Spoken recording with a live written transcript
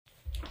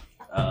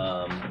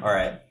All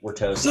right, we're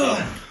toasted.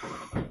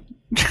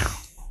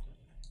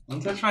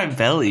 Don't touch my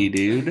belly,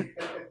 dude.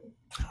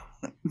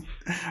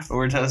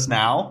 We're toast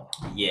now?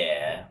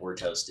 Yeah, we're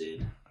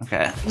toasted.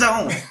 Okay.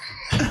 Don't.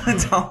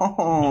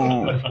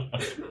 Don't.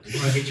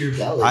 Hit your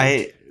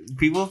belly.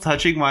 People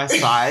touching my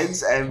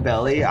sides and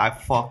belly, I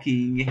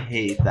fucking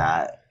hate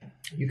that.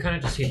 You kind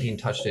of just hate being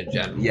touched in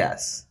general.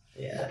 Yes,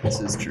 Yeah.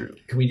 this is true.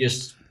 Can we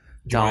just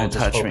Don't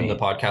touch open me. the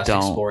podcast Don't.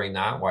 exploring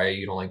that? Why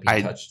you don't like being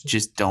I touched?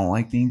 just don't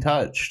like being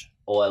touched.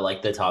 Well, I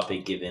like the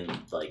topic given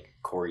like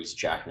Corey's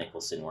Jack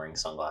Nicholson wearing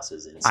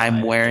sunglasses inside.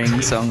 I'm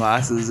wearing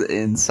sunglasses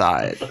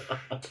inside.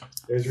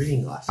 There's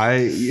reading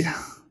glasses.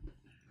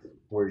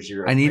 Where's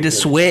your? I need to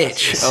regular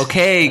switch. glasses?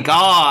 Okay,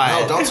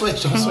 God. No, don't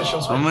switch. Don't switch.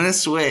 Don't switch. I'm gonna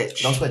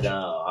switch. Don't switch.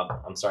 No,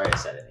 I'm sorry I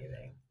said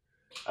anything.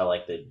 I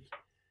like the.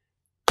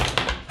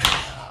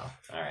 Oh,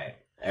 all right.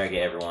 Okay,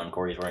 everyone.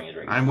 Corey's wearing his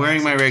regular. I'm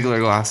wearing my glasses. regular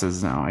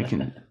glasses now. I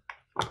can.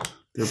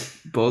 They're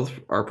both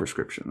are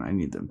prescription. I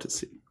need them to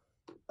see.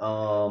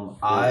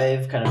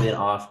 I've kind of been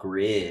off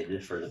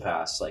grid for the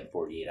past like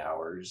 48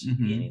 hours.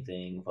 Mhm.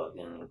 Anything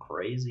fucking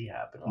crazy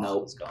happened? while I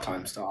Nope. was gone?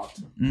 Time stopped.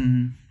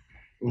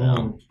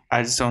 No.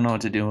 I just don't know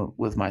what to do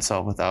with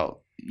myself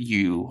without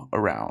you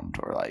around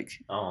or like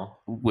Oh,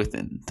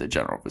 within the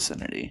general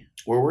vicinity.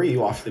 Where were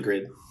you off the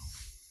grid?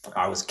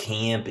 I was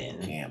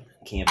camping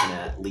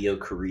at Leo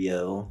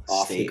Carrillo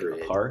Off the State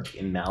grid. Park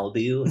in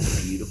Malibu.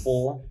 It's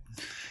beautiful.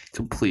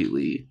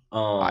 Completely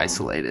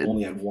isolated.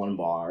 Only had one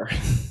bar.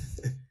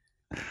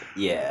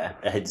 Yeah,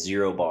 I had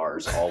 0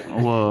 bars all week.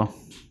 Whoa.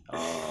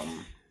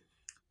 Um,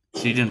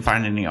 So you didn't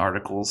find any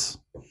articles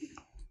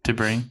to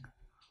bring?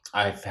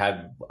 I've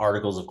had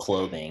articles of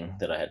clothing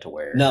that I had to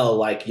wear. No,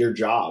 like your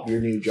job, your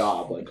new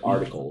job, like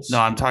articles. No,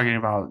 I'm talking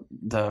about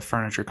the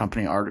furniture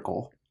company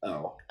article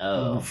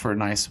Oh, for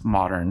nice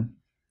modern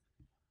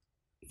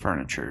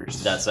furniture.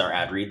 that's our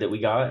ad read that we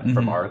got Mhm.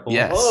 from articles.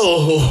 Yes.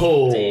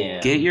 Oh,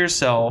 Damn. Get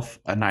yourself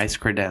a nice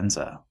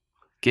credenza.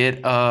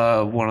 Get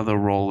one of the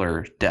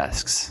roller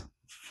desks.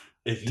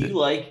 If you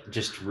like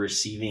just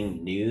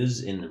receiving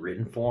news in the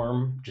written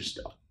form, just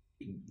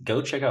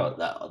go check out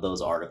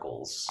those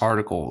articles.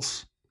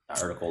 Articles.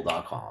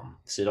 Article.com.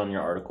 Sit on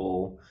your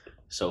article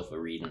sofa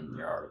reading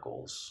your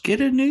articles. Get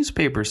a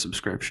newspaper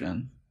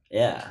subscription.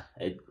 Yeah.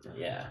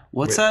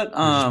 What's We're that?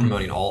 just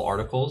promoting all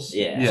articles.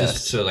 Yeah. Yes.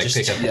 Just to like just,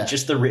 pick up. yeah.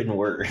 just the written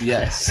word.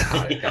 Yes.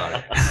 Got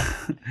it.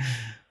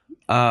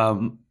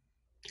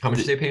 How much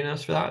are they paying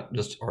us for that?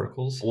 Just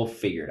articles? We'll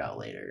figure it out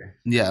later.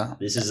 Yeah.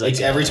 This is like It's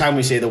every time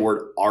we say the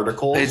word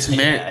article. It's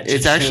Yeah,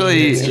 it's cha-ching.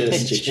 actually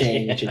It's just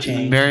cha-ching,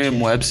 cha-ching.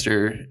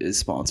 Merriam-Webster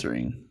is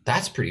sponsoring.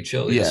 That's pretty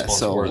chill. They Yeah, just sponsor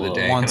so word of the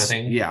day once, kind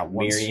of thing. yeah,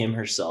 once, Miriam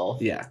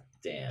herself. yeah,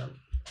 Damn.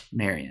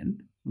 Mariam.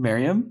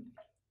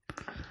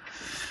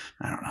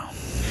 I don't know.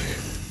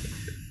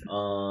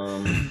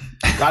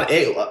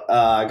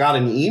 got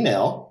an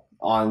email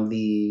on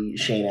the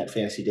Shane at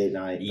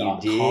FantasyDateNight.com. You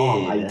did.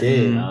 I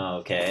did. Oh,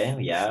 okay.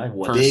 Yeah.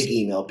 What? Big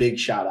email, big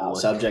shout out.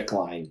 What? Subject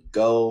line: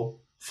 Go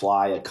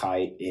fly a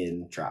kite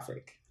in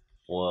traffic.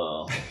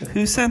 Whoa.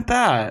 Who sent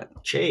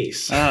that?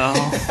 Chase.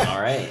 Oh, All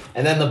right.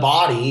 And then the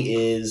body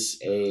is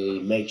a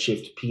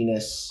makeshift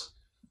penis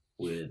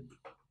with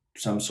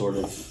some sort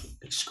of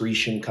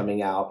excretion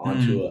coming out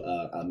onto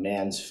a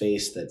man's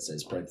face that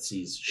says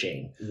parentheses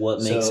Shane.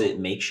 What makes So- it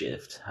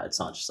makeshift? It's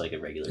not just like a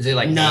regular. Is it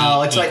like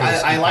No, it's like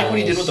equals I like what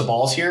he did equals? with the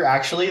balls here.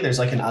 Actually, there's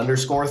like an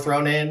underscore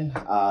thrown in.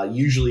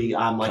 Usually,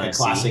 I'm like Can a I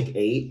classic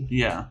 8,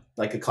 yeah.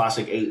 like a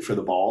classic 8 for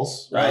the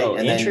balls, right? Oh,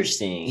 and then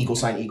interesting. equal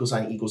sign, equal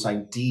sign, equal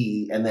sign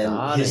D, and then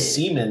Got his it.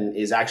 semen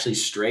is actually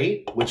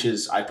straight, which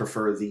is I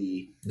prefer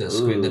the the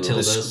Ooh.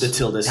 tildes? the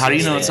tilde. How do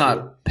you know it's Yeah.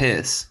 not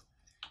piss?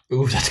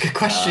 Ooh, that's a good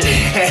question.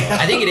 Damn.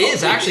 I think it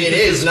is actually. It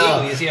is, no.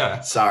 Squigglies, yeah.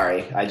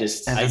 Sorry, I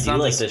just And I it's do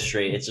not like the- the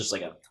straight. It's just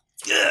like a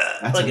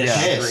That's like a a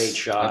piss. straight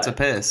shot. That's a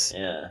piss.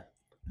 Yeah.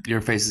 Your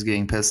face is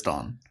getting pissed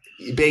on.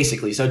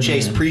 basically. So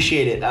Chase,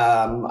 appreciate it.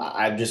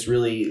 I'm just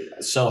really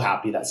so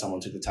happy that someone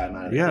took the time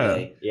out of Yeah. the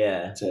day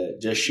Yeah. to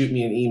just shoot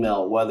me an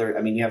email. Whether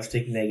you have to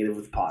take negative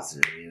with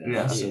positive. You know?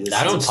 Yeah. So this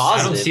I is- don't-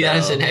 I don't see that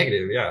as a though.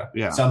 negative. Yeah.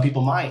 Yeah. Some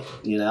people might.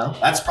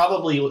 That's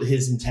probably what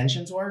his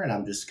intentions were, and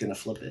I'm just gonna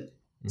flip it.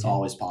 It's Mhm.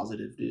 always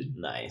positive, dude.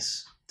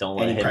 Nice. Don't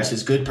let Any him. press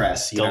is good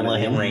press. You Don't know what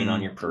let I him mean? rain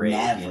on your parade.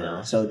 Never. You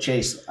know. So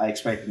Chase, I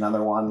expect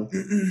another one,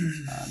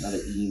 another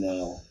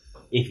email.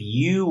 If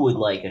you would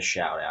like a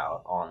shout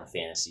out on the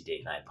Fantasy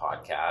Date Night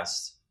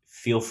podcast,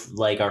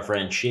 like our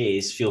friend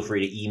Chase, feel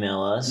free to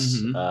email us.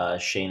 Mhm.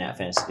 Shane at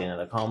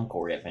fantasydatenight.com,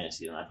 Corey at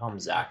fantasydatenight.com,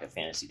 Zach at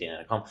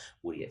fantasydatenight.com,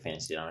 Woody at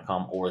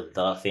fantasydatenight.com, or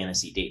the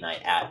fantasy date night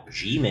at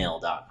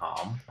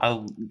gmail.com.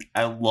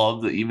 I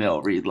love the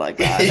email read like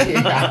that.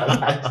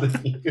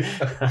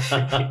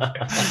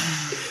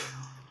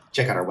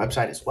 Check out our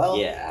website as well.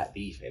 Yeah. At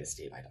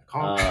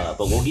thefantasydatenight.com.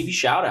 But we'll give you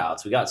shout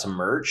outs. We got some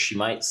merch. She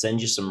might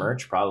send you some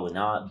merch, probably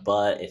not.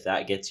 But if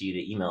that gets you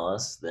to email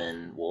us,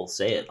 then we'll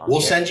say it. On We'll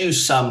the air. send you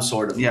some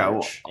sort of Yeah,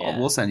 merch. Yeah.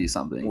 we'll send you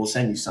something. We'll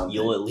send you something.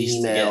 You'll at least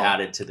Email. get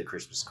added to the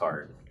Christmas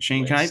card.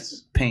 Shane, can I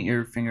list. paint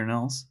your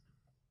fingernails?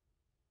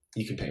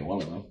 You can pay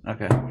one of them.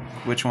 Okay.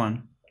 Which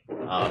one?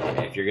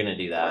 Okay, if you're gonna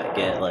do that,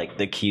 get like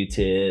the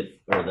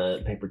Q-tip or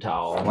the paper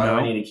towel. Why do I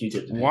No. need a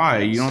Q-tip? to paint Why?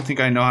 nails? You don't think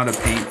I know how to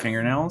paint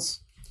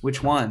fingernails?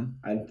 Which one?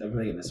 I'm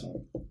making this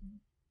one.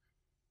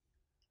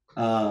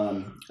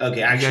 Okay,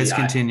 You actually, guys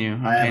continue.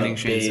 I'm I have painting a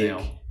Shane's big.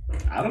 nail.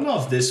 I don't know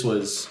if this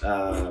was.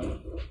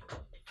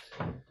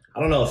 I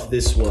don't know if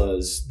this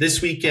was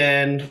this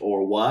weekend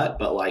or what,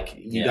 but like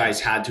you Yeah. guys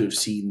had to have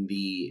seen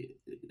the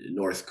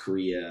North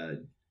Korea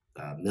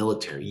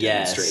military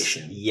Yes.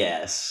 demonstration.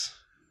 Yes.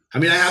 I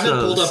mean, I have it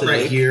So pulled up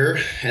right sick. here,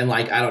 and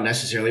like I don't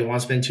necessarily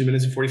want to spend 2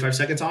 minutes and 45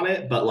 seconds on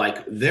it, but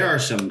like there are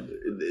some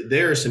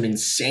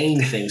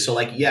insane things. So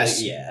like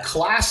yes, Yeah.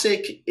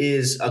 classic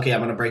is okay.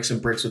 I'm gonna break some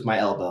bricks with my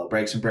elbow,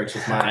 break some bricks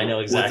with my. I know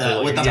exactly with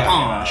what the you're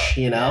talking punch, about.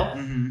 you know.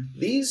 Yeah. Mm-hmm.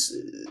 These,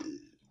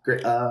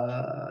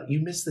 you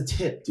missed the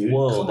tip, dude.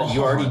 Whoa, Come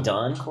you already on.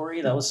 done,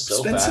 Corey? That was so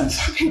Spend some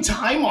fast. fucking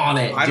time on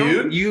it, I don't.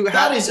 dude. You That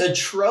have. is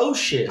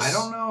atrocious. I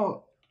don't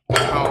know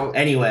how.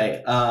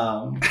 Anyway,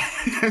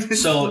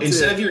 so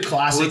instead of your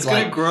classic, what's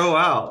gonna like, grow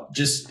out?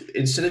 just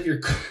instead of your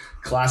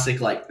classic,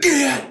 like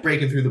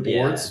breaking through the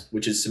boards,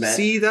 which is cement.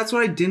 See, that's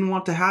what I didn't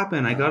want to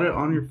happen. I got it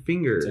on your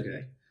finger. It's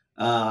okay.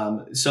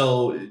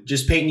 So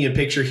just painting you a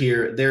picture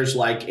here. There's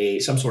like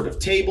some sort of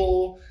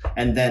table,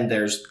 and then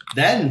there's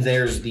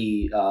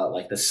the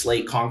like the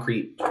slate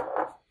concrete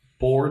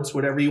boards,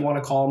 whatever you want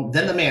to call them.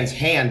 Then the man's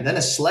hand. Then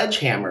a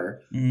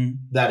sledgehammer Mhm.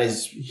 that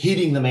is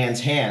hitting the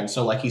man's hand.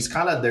 So like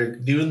they're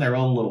doing their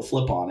own little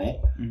flip on it.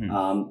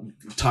 Mhm.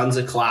 Tons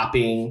of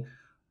clapping.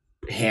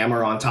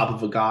 Hammer on top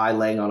of a guy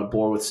laying on a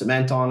board with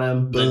cement on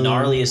him. The Boom.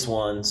 gnarliest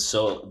one,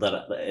 so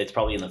that it's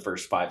probably in the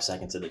first 5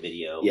 seconds of the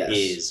video, Yes.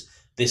 is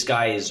this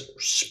guy is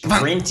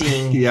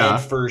sprinting Yeah.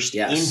 head first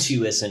Yes.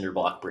 into a cinder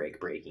block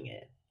breaking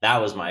it. That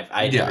was my.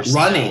 I'd Yeah. never seen that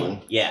Running.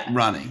 one. Yeah.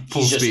 Running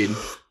full He's just- speed.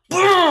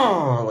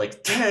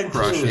 Like 10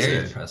 Crushes moves. Very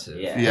it. impressive.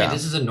 Yeah. Wait, Yeah.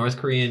 this is a North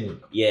Korean.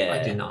 Yeah.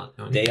 I did not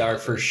know. They anything are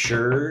about for this.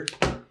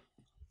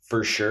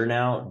 sure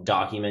now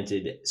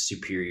documented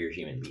superior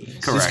human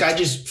beings. Correct. This guy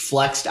just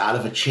flexed out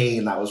of a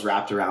chain that was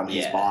wrapped around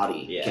his Yeah,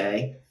 body. yeah.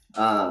 Okay.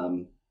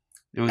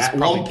 It was At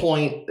probably. one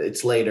point,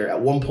 it's later.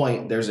 At one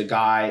point, there's a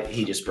guy.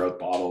 He just broke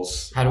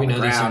bottles. How do we on the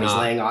know these are ground. He's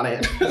not- laying on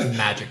it.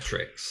 Magic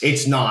tricks.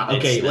 It's not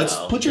okay. It's Let's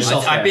no. put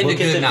yourself. I've there. been to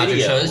Look at good the magic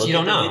video. shows. Look You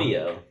don't at the know.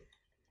 video.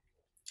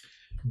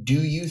 Do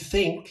you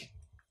think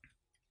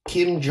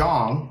Kim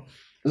Jong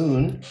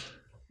Un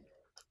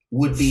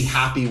would be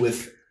happy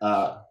with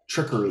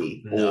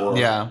trickery? No. Or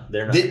Yeah.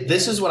 They're not.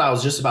 This is what I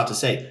was just about to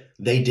say.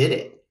 They did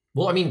it.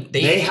 Well, I mean,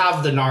 They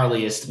have the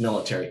gnarliest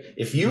military.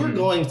 If you were Mhm.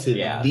 going to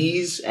Yeah.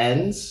 these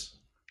ends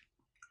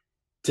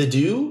to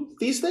do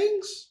these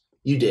things,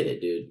 you did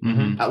it, dude.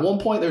 Mhm. At one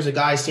point, there's a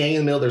guy standing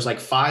in the middle. There's like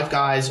 5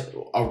 guys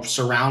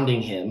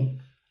surrounding him,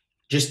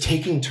 just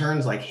taking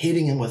turns, like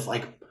hitting him with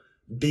like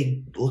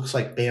big, looks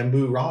like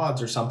bamboo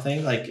rods or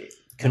something. Like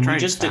Can we trying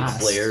just fast.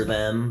 declare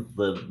them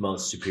the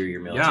most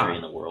superior military Yeah,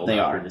 in the world they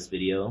after are. this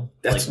video?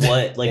 That's- like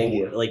what? Thank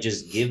you. Like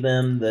just give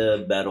them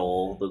the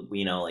medal.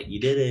 Like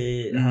you did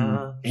it. Mhm.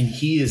 Huh? and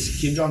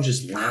Kim Jong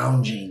just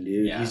lounging,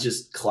 dude. Yeah. He's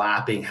just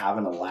clapping,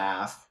 having a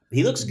laugh.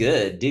 He looks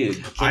good,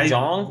 dude. Kim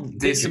Jong,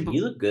 they picture, simple-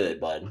 you look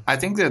good, bud. I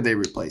think that they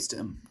replaced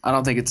him. I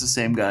don't think it's the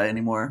same guy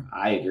anymore.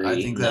 I agree.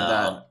 I think No.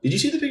 that. Did you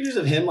see the pictures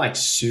of him like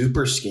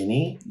super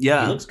skinny?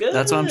 Yeah, He looks good.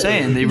 that's what I'm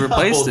saying. They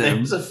replaced No, him.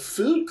 There's a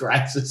food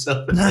crisis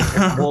over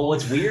there. Well,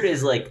 what's weird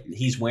is like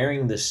he's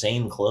wearing the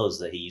same clothes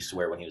that he used to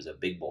wear when he was a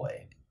big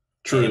boy.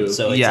 True. And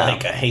so it's Yeah.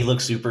 like he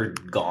looks super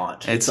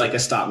gaunt. It's like a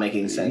stop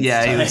making sense.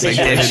 Yeah, he looks like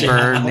Yeah. David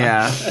Byrne.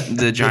 Yeah, the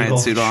Big giant old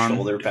suit on.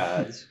 shoulder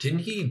pads. Didn't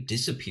he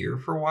disappear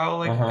for a while,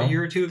 like Uh-huh. a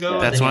year or two ago? Yeah.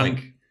 That's And then,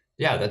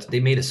 when- that's they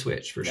made a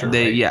switch for sure.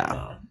 They right?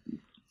 yeah.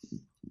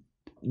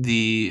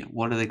 The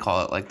what do they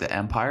call it? Like the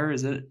Empire?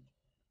 Is it?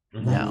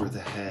 Mhm. No. Over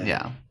the head.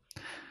 Yeah.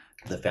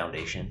 The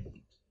Foundation.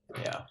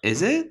 Yeah.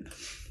 Is it?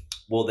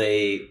 Well,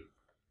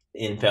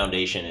 in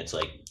Foundation, it's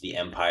like the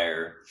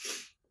Empire.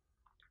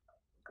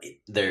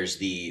 There's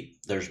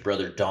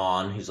Brother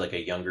Dawn, who's like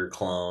a younger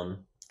clone.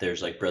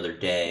 There's like Brother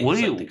Day, What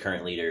who's do like you- the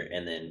current leader,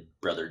 and then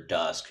Brother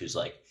Dusk, who's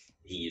like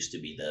he used to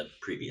be the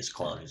previous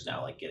clone, who's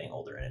now like getting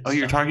older. And Oh,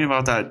 you're stuff. talking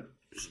about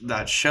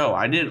that show.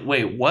 I didn't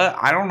wait. What?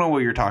 I don't know what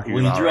you're talking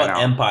When you about threw right out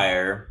now.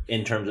 Empire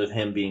in terms of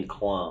him being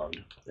cloned,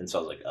 and so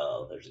I was like,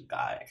 oh, there's a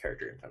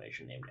character in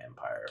Foundation named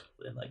Empire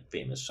in like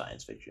famous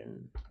science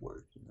fiction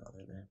work,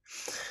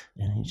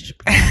 and he just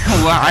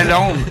well, I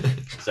don't.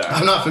 sorry,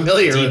 I'm not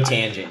familiar deep with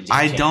tangent.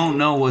 I don't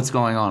know what's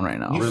going on right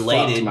now. You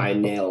related. fucked my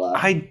nail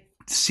up. I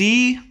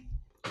see.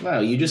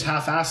 No, you just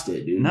half-assed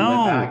it, dude. You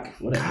No. went back.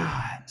 Whatever.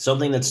 God.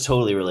 Something that's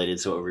totally related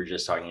to what we were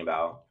just talking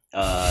about.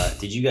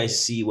 Did you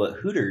guys see what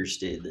Hooters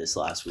did this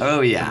last week?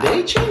 Oh yeah.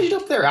 They changed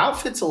up their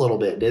outfits a little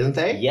bit, didn't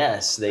they?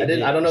 Yes, they I didn't.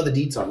 did. I don't know the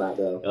deets on that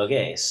though.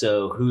 Okay,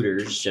 so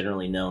Hooters,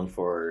 generally known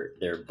for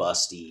their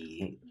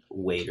busty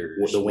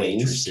waiters, The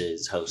wings.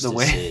 waitresses,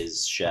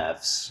 hostesses,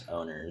 chefs,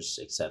 owners,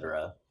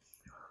 etc.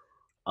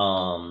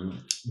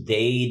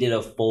 They did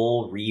a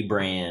full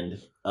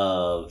rebrand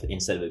of,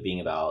 instead of it being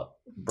about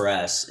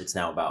breasts, it's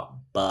now about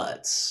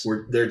butts.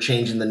 They're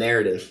changing the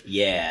narrative.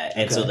 Yeah,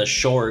 and so Okay. the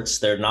shorts,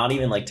 they're not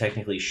even like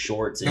technically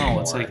shorts anymore.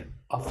 No, it's like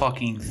a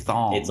fucking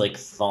thong. It's like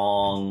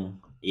thong.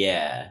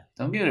 Yeah.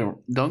 Don't get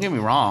me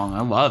wrong.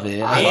 I love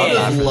it. I love would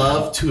that have for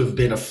loved to have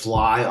been a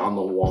fly on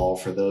the wall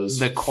for those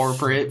the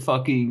corporate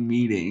fucking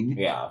meeting.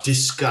 Yeah.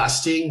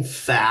 disgusting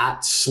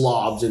fat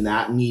slobs in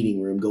that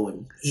meeting room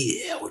going,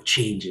 yeah, we're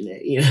changing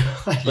it. You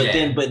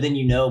know, But then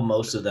you know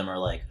most of them are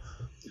like,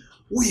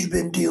 we've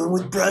been dealing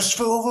with breasts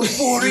for over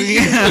 40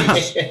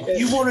 years.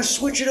 You want to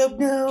switch it up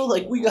now?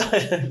 Like we got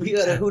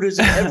a Hooters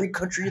in every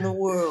country in the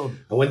world.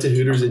 I went to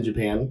Hooters in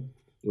Japan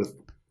with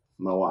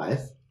my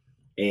wife,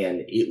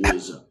 and it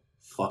was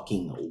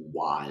fucking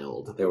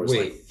wild. There was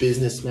like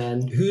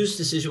businessmen. Whose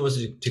decision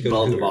was it to go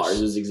Both to of Hooters? ours.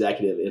 It was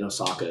executive in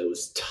Osaka. It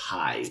was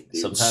tight.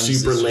 Dude. Sometimes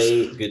Super it's just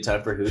late. a good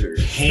time for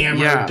Hooters. Hammered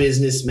Yeah.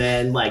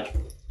 businessmen like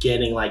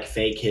getting like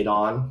fake hit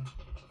on.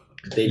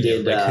 They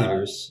did like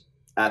Hooters.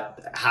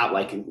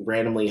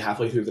 randomly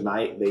halfway through the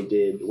night.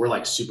 We're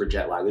like super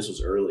jet lagged. This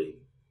was early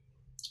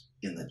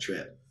in the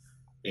trip,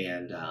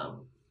 and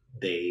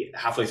they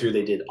halfway through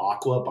they did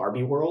Aqua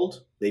Barbie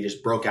World. They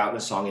just broke out in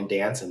a song and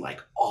dance, and like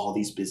all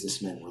these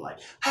businessmen were like,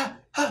 ha,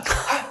 ha,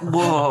 ha.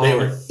 Whoa. They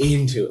were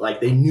into it.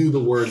 Like they knew the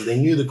words, they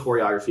knew the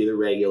choreography, the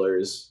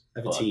regulars.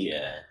 Fuck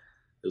yeah.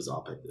 It was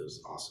epic. It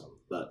was awesome.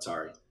 But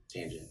sorry,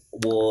 tangent.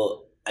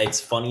 Well,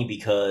 it's funny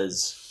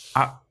because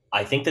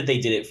I think that they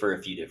did it for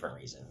a few different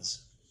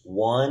reasons.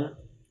 One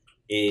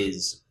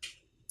is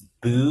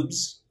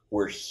boobs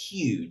were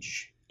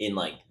huge in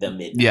like the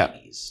mid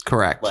 90s.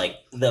 Correct. Like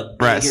the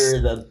Breasts.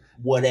 bigger the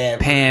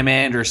whatever. Pam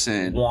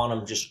Anderson. Want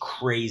them just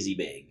crazy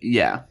big.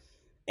 Yeah.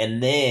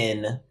 And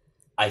then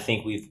I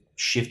think we've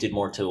shifted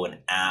more to an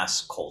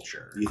ass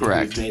culture. You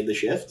Correct. think we've made the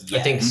shift? Yes.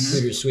 I think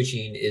Hooters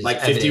switching is Like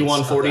evidence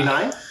of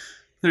 51-49?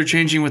 They're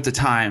changing with the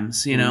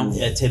times, you know?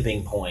 A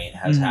tipping point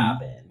has Mhm.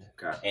 happened.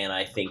 Okay. And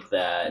I think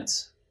that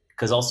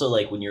because also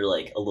like when you're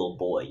like a little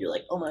boy, you're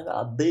like, oh my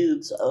god,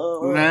 boobs.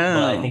 Oh, No.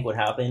 but I think what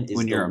happened is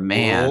When you're the a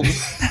man.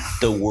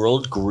 the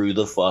world grew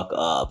the fuck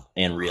up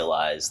and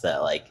realized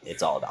that like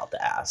it's all about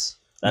the ass.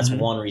 That's Mhm.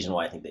 one reason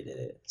why I think they did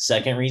it.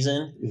 Second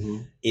reason, Mm-hmm.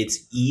 it's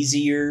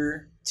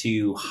easier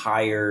to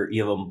hire.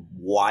 You have a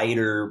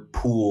wider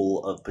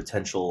pool of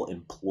potential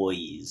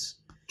employees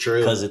True.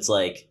 because it's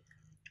like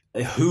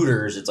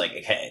Hooters. It's like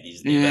okay,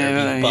 these they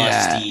better be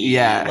busty.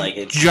 Yeah. Like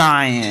it's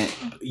Giant.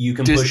 you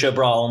can Just- push a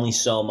bra only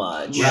so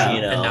much. Yeah.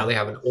 You know, And now they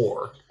have an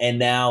or. and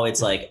now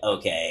it's like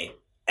okay,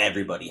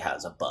 everybody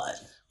has a butt.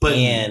 But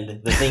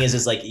And the thing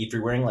is like if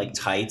you're wearing like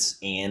tights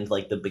and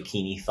like the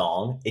bikini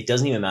thong, it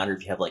doesn't even matter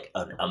if you have like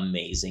an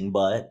amazing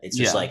butt. It's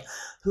just Yeah. like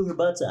Hoover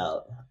butts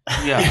out.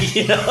 Yeah.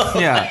 You know?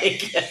 Yeah.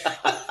 Like,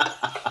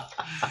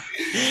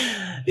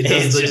 It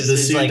does it's the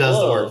it's suit does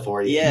the whoa. work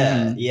for you. Yeah,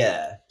 Mhm.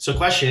 yeah. So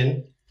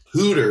question,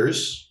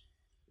 Hooters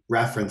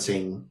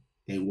referencing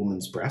a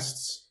woman's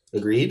breasts.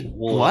 Agreed?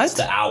 Well, What? it's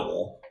the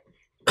owl.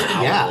 The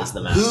owl Yeah. is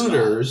the mascot.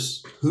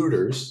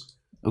 Hooters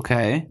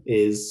Okay.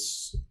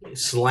 is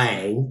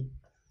slang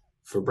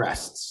for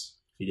breasts.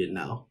 If you didn't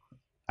know.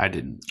 I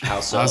didn't.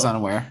 How so? I was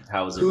unaware.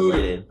 How is it Hoot-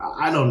 related?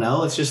 I don't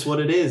know. It's just what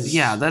it is.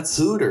 Yeah, that's- It's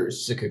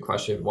Hooters. a good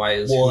question. Why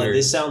is Well, Hooters?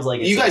 this sounds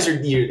like it's You guys like,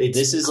 are. It's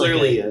This is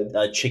clearly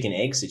like a chicken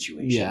egg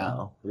situation. Yeah.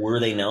 Though. Were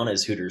they known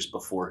as Hooters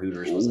before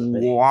Hooters was a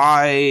thing?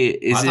 Why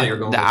is I thought you were it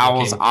going the with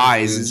owl's fucking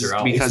eyes? foods Is or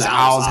owls. because It's the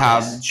owls owl's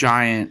have eyes.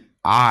 giant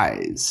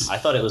eyes. I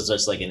thought it was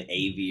just like an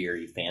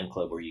aviary fan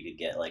club where you could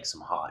get like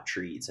some hot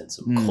treats and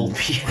some Mm. cold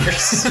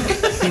beers.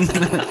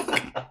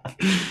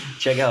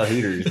 Check out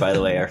Hooters, by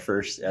the way, our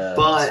first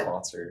But-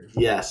 sponsor.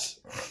 yes.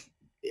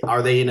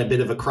 Are they in a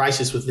bit of a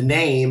crisis with the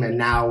name, and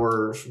now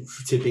we're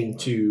tipping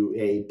to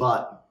a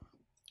butt?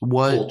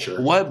 What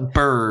Culture. what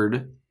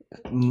bird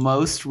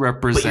most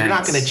represents? But you're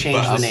not going to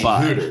change a the name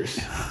butt? Hooters.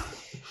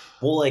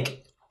 Well,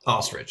 like,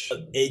 Ostrich.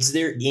 is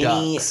there any?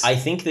 Ducks. I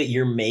think that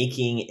you're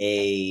making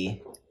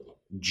a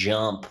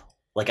jump.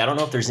 Like, I don't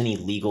know if there's any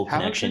legal How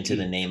connection to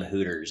tricky. the name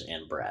Hooters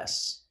and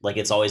breasts. Like,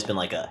 it's always been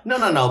like a No,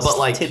 but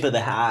like tip of the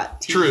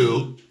hat. tea.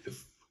 true.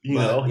 You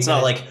But know, you it's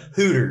gotta- not like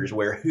Hooters,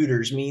 where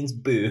Hooters means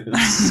boobs.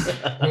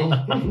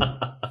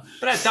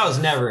 But that was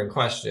never in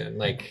question.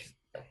 Like,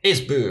 it's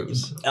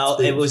boobs. Oh,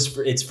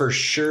 it's for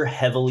sure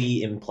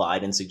heavily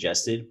implied and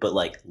suggested, but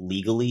like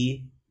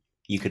legally,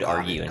 you could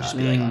argue and just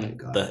be like,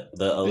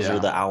 those Yeah. are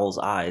the owl's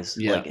eyes.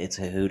 Yeah. Like it's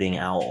a hooting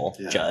owl.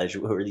 Yeah. Judge,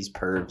 who are these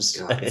pervs?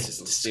 God, this is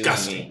Suing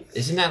disgusting. me.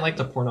 Isn't that like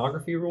the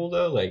pornography rule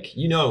though? Like,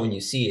 you know when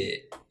you see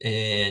it,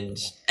 and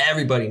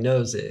everybody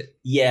knows it.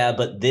 Yeah,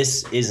 but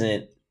this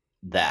isn't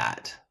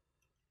that.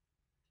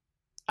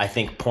 I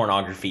think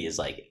pornography is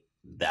like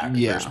that.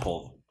 Yeah.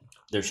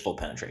 There's full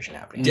penetration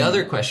happening. The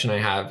other question I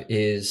have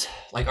is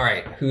like, all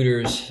right,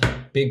 Hooters,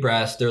 big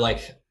breasts, they're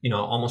like, you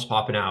know, almost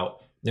popping out.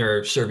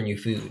 They're serving you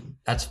food.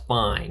 That's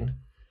fine.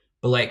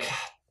 But like,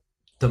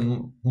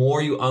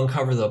 more you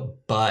uncover the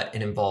butt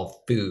and involve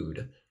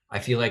food, I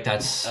feel like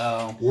that's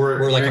Oh,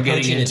 we're like you're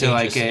getting approaching into a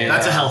like dangerous a- area.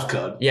 That's a health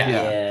code. Yeah.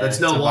 Yeah. That's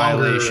it's no a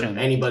longer violation.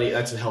 anybody.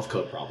 That's a health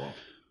code problem.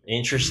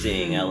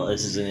 Interesting.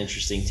 This is an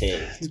interesting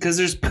take. because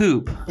there's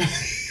poop.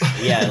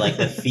 Yeah, like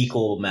the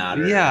fecal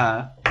matter.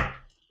 Yeah.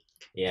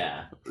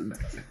 Yeah.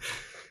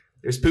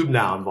 There's poop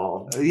now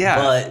involved. Yeah.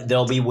 But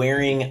they'll be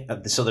wearing,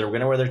 so they're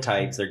gonna wear their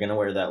tights. They're gonna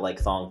wear that like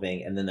thong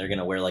thing, and then they're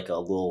gonna wear like a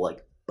little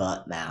like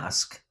butt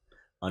mask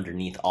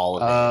underneath all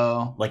of it,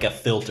 Oh. like a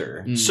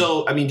filter.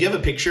 So, I mean, do you have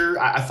a picture?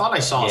 I thought I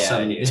saw Yeah,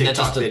 some isn't that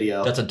TikTok just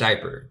video. That's a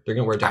diaper. They're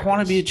gonna wear I diapers.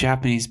 want to be a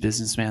Japanese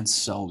businessman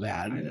so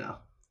bad. I know.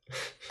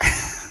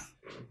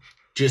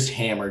 Just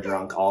hammer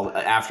drunk all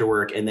after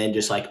work, and then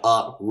just like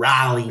up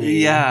rallying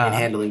Yeah. and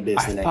handling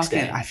business the next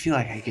day. I feel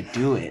like I could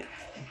do it.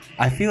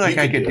 I feel like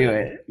You I could could do do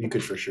it. You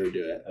could for sure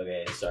do it.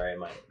 Okay, sorry,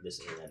 this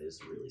internet is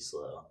really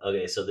slow.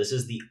 Okay, so this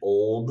is the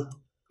old.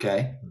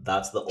 Okay,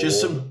 That's the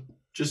just old.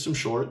 some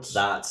shorts.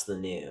 That's the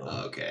new.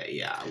 Okay,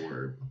 yeah,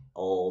 we're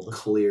Old.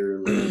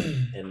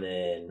 clearly. And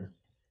then,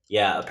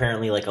 yeah,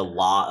 apparently, like a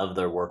lot of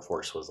their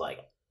workforce was like,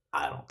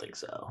 I don't think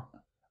so.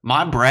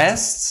 My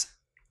breasts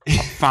are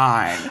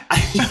fine.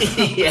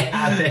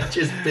 Yeah, they're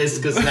just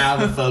pissed because now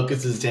the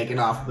focus is taken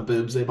off the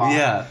boobs they bought.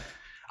 Yeah.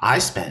 I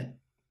spent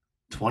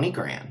 20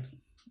 grand.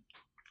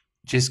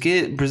 Just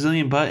get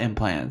Brazilian butt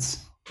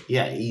implants.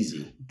 Yeah,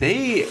 easy.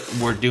 They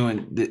were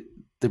doing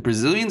the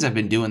Brazilians have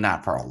been doing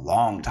that for a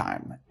long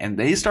time, and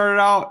they started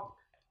out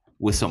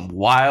with some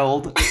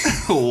wild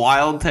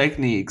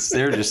techniques.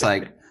 They're just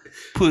like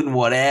putting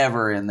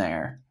whatever in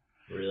there.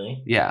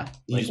 Really? Yeah.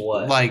 Like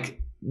what?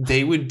 Like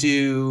they would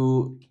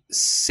do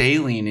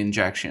saline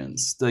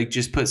injections, like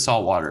just put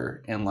salt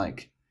water and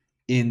like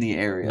in the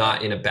area.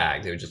 Not in a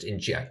bag. They would just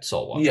inject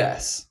salt water.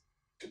 Yes.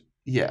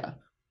 Yeah.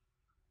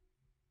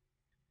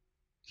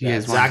 You Yeah,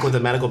 guys Zach want- with a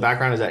medical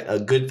background, is that a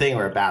good thing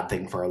or a bad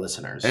thing for our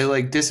listeners? it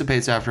like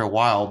dissipates after a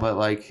while, but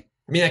like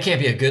I mean, that can't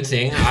be a good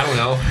thing. I don't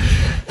know.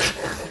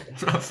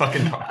 I'm not a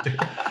fucking doctor.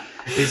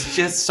 it's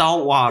just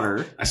salt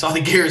water. I saw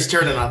the gears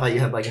turn and I thought you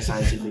had like a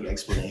scientific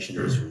explanation.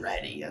 It was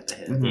ready at the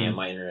hip. Mhm. Yeah,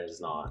 my internet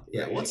is not.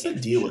 Yeah, what's the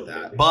deal with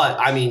that? But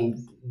I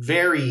mean,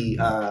 very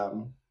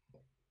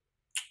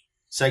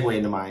segue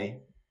into my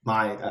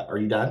are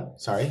you done?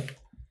 Sorry.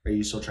 Are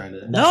you still trying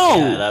to? No,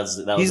 Yeah, that was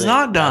he's it.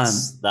 not done.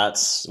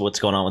 That's what's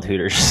going on with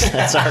Hooters.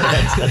 that's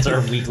our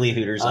weekly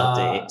Hooters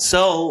update.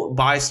 So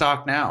buy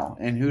stock now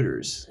in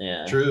Hooters,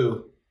 Yeah.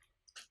 True.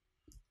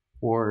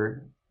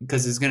 or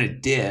because it's gonna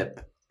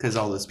dip because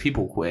all those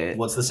people quit.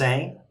 What's the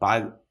saying?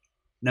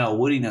 No,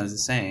 Woody knows the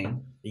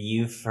saying.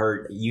 You've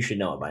heard. You should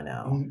know it by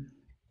now.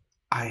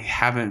 I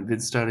haven't been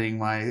studying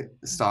my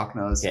stock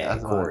notes Okay,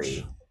 as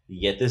Corey. You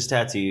get this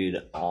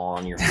tattooed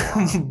on your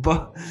much.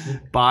 forearm.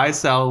 Buy,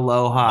 sell,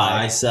 low,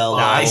 high. Buy, sell, low,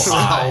 Buy, sell,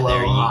 high. low,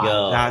 There you high.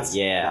 go. That's-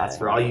 yeah.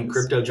 For all you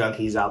crypto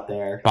junkies out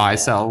there. Buy,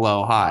 sell,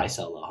 low, Buy, high.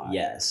 sell low, high.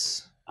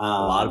 Yes. A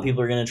lot of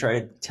people are gonna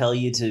try to tell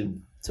you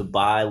to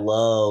buy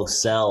low,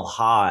 sell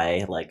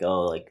high, like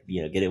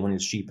get it when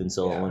it's cheap and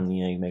sell it when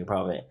you make a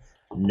profit.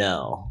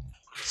 No,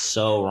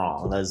 so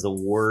wrong. That is the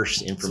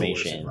worst It's the worst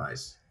information.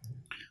 advice.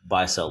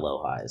 Buy, sell,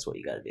 low, high is what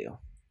you got to do.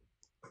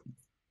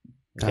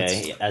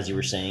 Okay, as you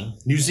were saying,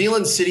 New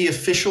Zealand city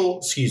official.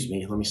 Excuse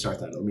me. Let me start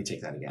that. Let me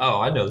take that again. Oh,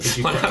 I know Could this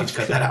you, one. could you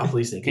cut that out,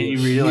 please? Thank Can you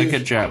read it like a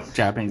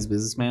Japanese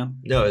businessman?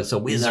 No, it's a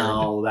wizard.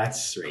 No,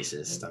 that's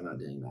racist. I'm not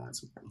doing that.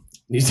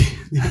 New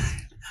Zealand.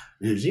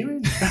 New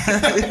Zealand.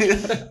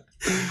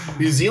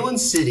 New Zealand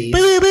city.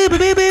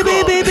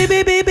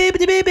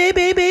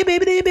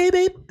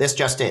 This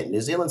just in.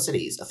 New Zealand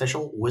City's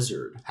official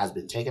wizard has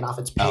been taken off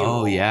its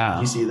payroll. Oh, yeah.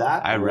 You see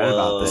that? I read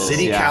about Whoa. this.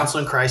 City yeah. Council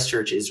in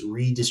Christchurch is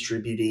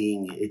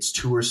redistributing its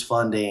tourist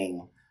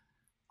funding,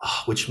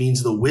 which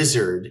means the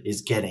wizard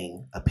is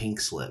getting a pink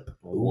slip.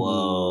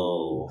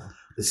 whoa,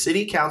 The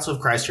City Council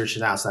of Christchurch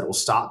announced that it will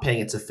stop paying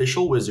its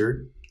official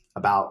wizard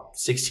about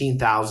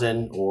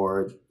 16,000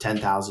 or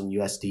 10,000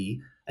 USD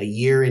a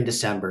year in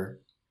December.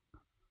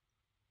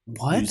 New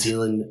What?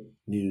 Zealand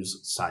news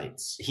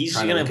sites. he's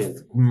Trying to gonna look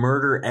at-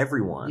 murder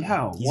everyone.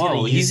 Yeah, He's gonna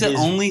whoa. use He's the his-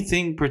 only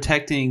thing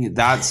protecting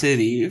that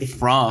city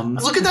from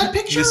Look at that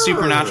picture. the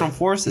supernatural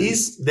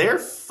forces. They're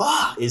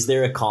fucked. Is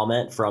there a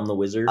comment from the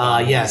wizard?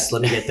 Yes,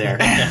 let me get there.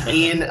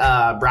 Ian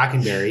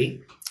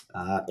Brackenberry,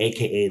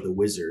 aka the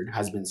Wizard,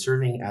 has been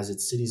serving as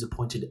its city's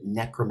appointed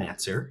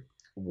necromancer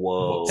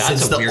Whoa, That's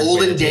since a the weird way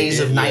olden to take days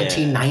it. of Yeah.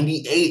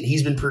 1998.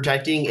 He's been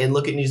protecting, and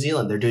look at New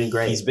Zealand; they're doing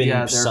great. he's been Yeah,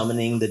 they're-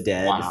 summoning the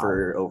dead Wow.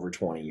 for over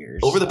 20 years.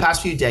 Over the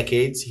past few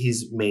decades,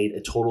 he's made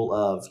a total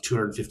of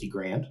 250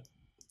 grand,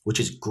 which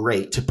is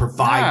great to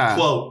provide Yeah.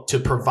 quote to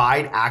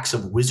provide acts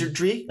of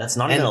wizardry That's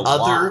not and even a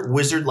other lot.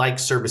 wizard-like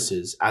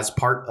services as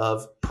part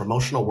of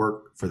promotional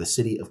work for the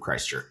city of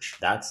Christchurch.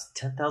 That's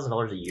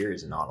 $10,000 a year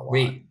is not a lot.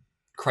 Wait,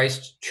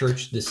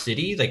 Christchurch, the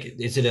city? Like,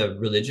 is it a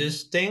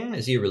religious thing?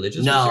 Is he a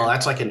religious? No, wizard?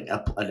 that's like an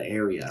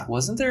area.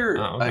 Wasn't there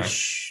Oh, okay.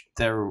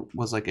 there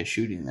was like a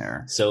shooting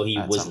there? So he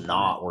At was some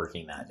not point.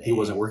 working that day. He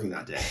wasn't working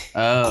that day.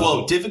 Oh.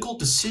 Quote: difficult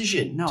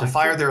decision No, to I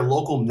fire think- their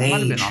local might have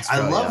been mage. I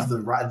Australia. love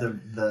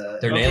the.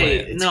 They're nailing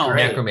it. It's no,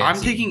 great. Necromancy,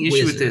 I'm taking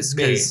issue with wizard, this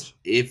because mage.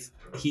 if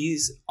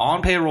he's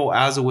on payroll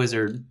as a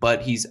wizard,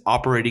 but he's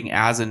operating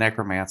as a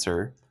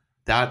necromancer,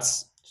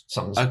 that's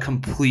Something's a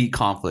complete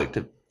conflict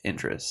of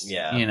interest.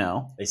 Yeah. You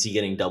know? Is he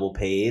getting double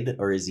paid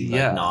or is he like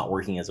Yeah. not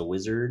working as a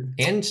wizard?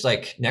 and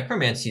like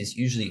necromancy is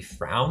usually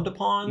frowned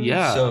upon.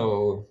 Yeah.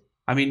 So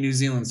I mean, New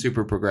Zealand's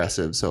super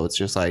progressive, so it's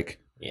just like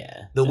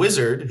Yeah. The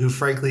wizard, who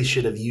frankly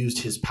should have used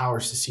his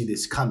powers to see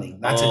this coming.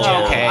 That's a Oh,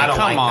 joke. okay, I don't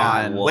come like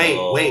that. on.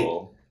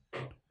 Wait.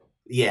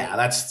 Yeah,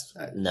 that's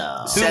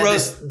No. said wrote-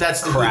 this.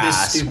 That's the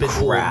Crass, this stupid.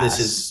 crass. This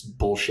is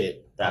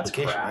bullshit. That's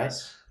application, right?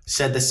 crass.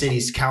 Said the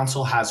city's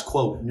council has,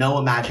 quote, no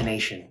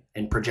imagination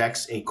and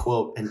projects a,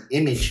 quote, an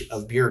image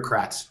of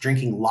bureaucrats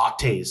drinking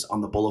lattes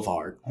on the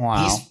boulevard.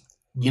 wow.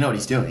 You know what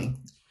he's doing.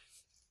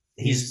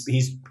 He's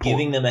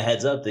giving them a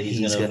heads up that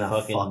he's gonna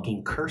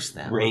fucking curse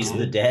them. raise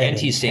the dead. And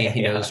he's saying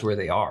he Yeah. knows where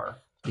they are.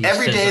 He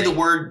Every says, day like, the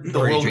already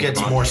world drinking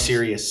gets more lattes.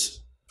 serious.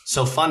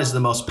 So fun is the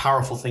most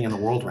powerful thing in the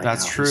world right now.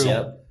 That's true.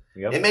 Yep.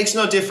 It makes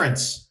no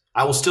difference.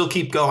 I will still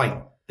keep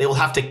going. They will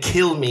have to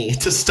kill me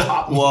to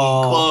stop me.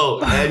 Whoa.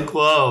 Quote, end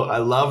quote. I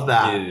love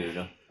that.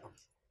 Dude.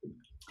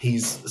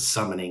 He's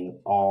summoning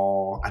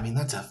all. I mean,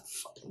 that's a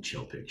fucking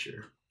chill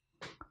picture.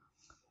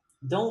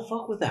 Don't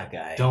fuck with that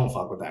guy. Don't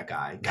fuck with that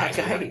guy. That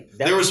guy.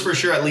 There was for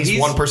sure at least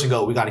He's- one person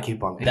go, we got to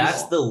keep on.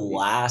 That's the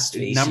last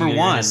face Number you're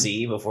one. gonna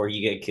see before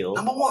you get killed.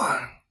 number one.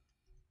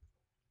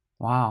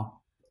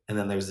 Wow. And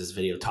then there's this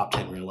video, top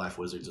 10 real life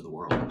wizards of the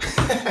world.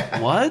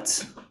 What?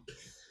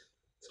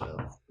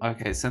 So,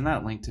 Okay, send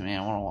that link to me.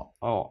 I want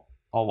to. Oh,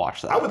 I'll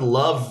watch that. I would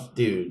love,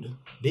 dude,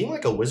 being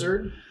like a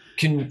wizard.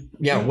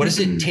 What does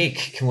it take?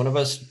 Can one of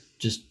us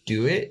just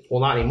do it? Well,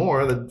 not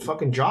anymore. The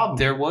fucking job.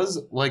 There was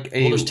like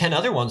Well, there's 10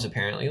 other ones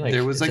apparently. Like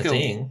there was it's like a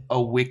thing. a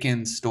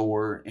Wiccan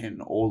store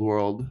in Old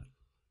World,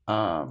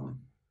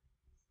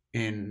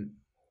 in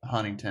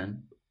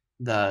Huntington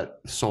that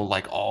sold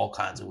like all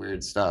kinds of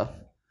weird stuff.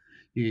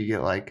 You could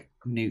get like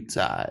newt's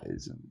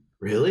eyes and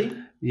Really?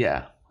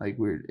 yeah, like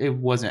weird. It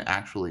wasn't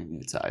actually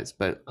newt's eyes,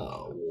 but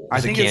Oh, I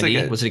Was it think it's candy?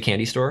 like a- Was it a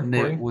candy store?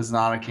 Corey? it was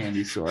not a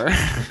candy store.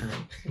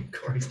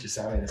 Corey's just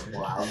sounding this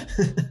wild.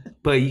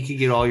 But you could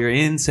get all your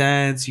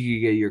incense, you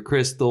could get your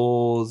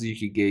crystals, you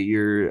could get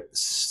your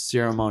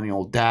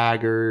ceremonial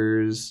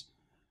daggers,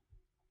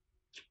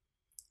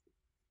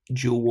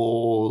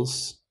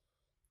 jewels,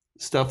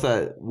 stuff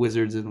that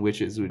wizards and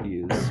witches would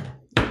use,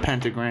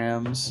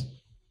 pentagrams.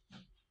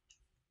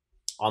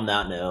 On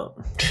that note,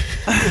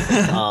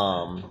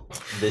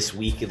 this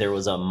week there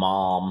was a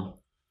mom.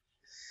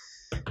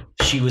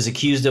 She was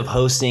accused of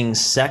hosting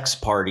sex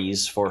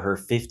parties for her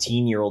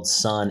 15-year-old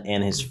son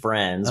and his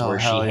friends, Oh, where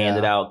she hell yeah.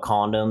 handed out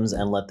condoms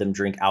and let them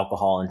drink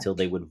alcohol until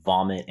they would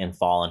vomit and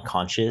fall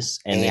unconscious.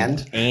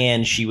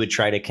 And she would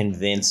try to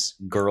convince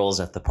girls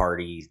at the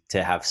party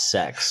to have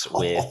sex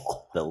with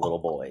the little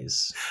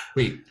boys.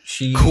 Wait,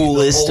 she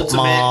Coolest ultimate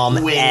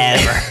mom win.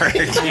 ever.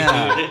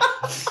 Yeah.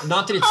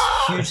 not that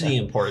it's hugely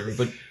important,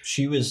 but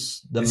she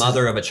was the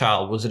mother of a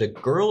child. Was it a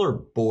girl or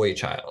boy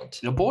child?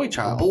 A boy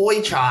child.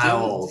 Boy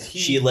child.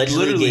 She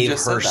allegedly literally gave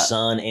just her said that.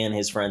 son and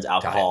his friends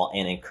alcohol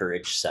and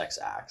encouraged sex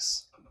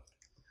acts.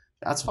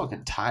 That's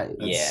fucking tight.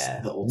 Yeah.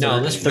 The No,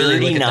 ultimate let's win. really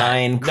look at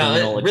 39 that.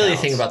 criminal No, really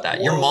accounts. think about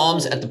that. Your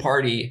mom's at the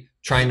party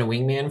trying to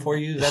wingman for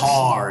you. That's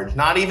hard.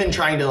 Not even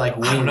trying to like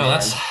wingman. I don't know.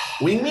 That's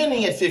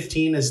Wingmanning at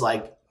 15 is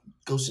like,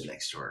 go sit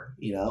next to her,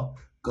 you know?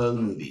 Go to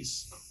the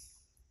movies.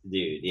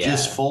 Dude, yeah.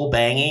 Just full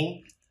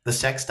banging. The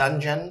sex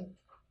dungeon.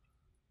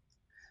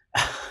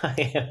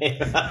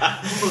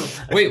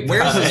 wait.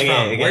 Where is this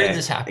from? Where did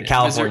this happen?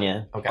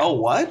 California. Okay. Oh,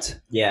 what?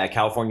 Yeah,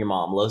 California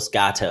mom, Los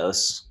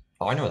Gatos.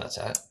 Oh, I know where that's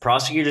at.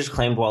 Prosecutors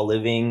claimed while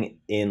living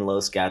in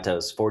Los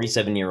Gatos,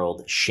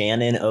 47-year-old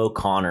Shannon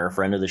O'Connor,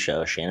 friend of the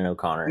show, Shannon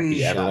O'Connor, if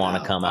you ever Shout want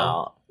out. to come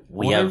out,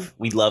 What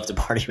we'd love to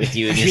party with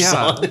you and your Yeah.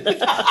 son.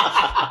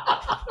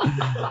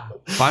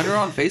 Find her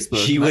on Facebook.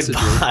 She would message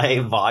her. buy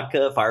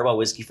vodka, Fireball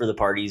whiskey for the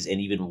parties,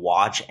 and even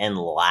watch and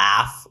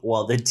laugh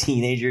while the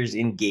teenagers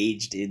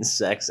engaged in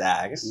sex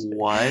acts.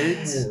 What?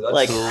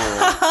 Like,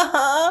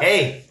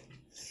 Hey,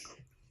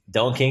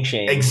 don't kink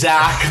shame.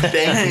 exactly.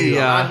 Thank you.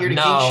 Yeah. I'm not here to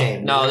kink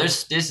shame. No,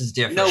 this is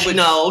different. No, but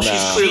No, she's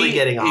No. clearly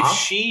getting If off.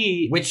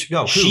 she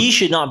who? She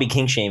should not be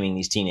kink shaming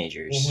these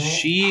teenagers. Mhm.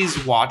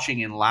 she's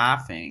watching and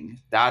laughing,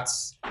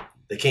 that's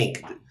The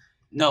kink.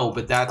 no,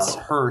 but that's Oh.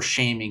 her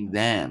shaming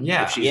them.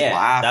 Yeah. if she's Yeah,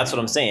 laughing. that's what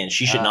I'm saying.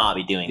 She should not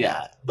be doing yeah.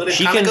 that. But it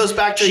She kind of can- goes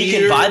back to She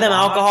can your buy them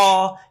watch.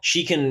 alcohol.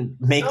 She can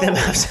make them No.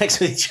 have sex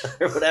with each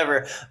other,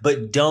 whatever.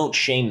 But don't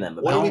shame them.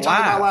 What did we Don't talk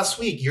laugh. about last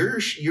week?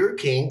 Your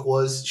kink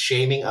was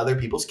shaming other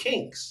people's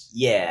kinks.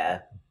 Yeah,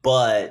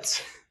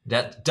 but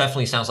That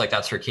definitely sounds like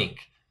that's her kink.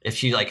 If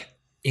she like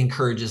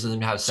encourages them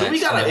to have sex. So we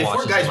and gotta, then if we're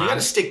watches guys, them we gotta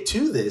laugh. stick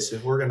to this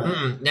if we're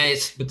gonna.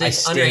 Nice, but I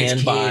there's underage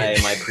stand by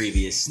kids. my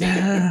previous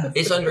statement.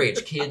 It's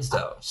underage kids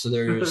though, so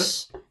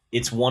there's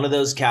It's one of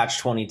those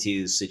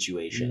catch-22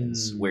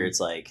 situations Mm. where it's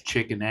like,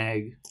 chicken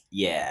egg.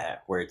 yeah,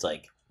 where it's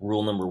like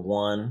rule number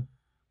 1,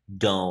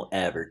 don't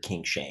ever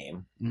kink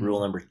shame. Mm. Rule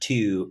number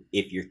 2,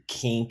 if your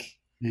kink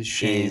Is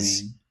shaming.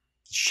 is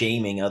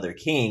shaming other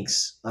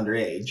kinks,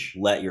 Underage.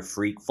 let your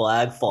freak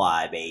flag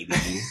fly, baby.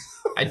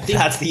 I think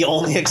That's the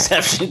only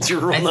exception to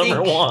rule I think-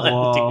 number 1,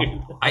 Whoa.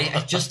 dude. I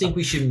just think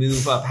we should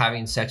move up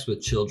having sex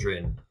with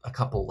children a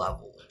couple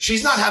levels.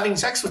 She's not having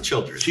sex with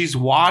children. She's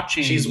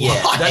watching. She's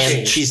Yeah, watching.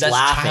 and she's That's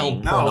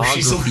laughing. child No,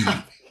 she's pornography.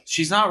 laughing.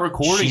 She's not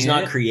recording. She's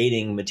not it.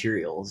 creating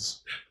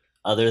materials.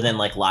 other than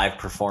like live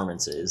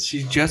performances.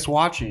 She's just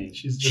watching.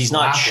 She's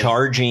not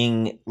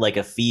charging like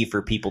a fee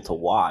for people to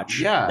watch.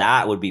 Yeah.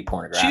 That would be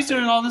pornographic. She's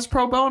doing all this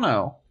pro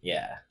bono.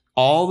 Yeah.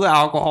 All the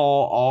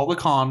alcohol, all the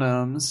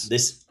condoms.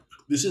 This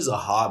is a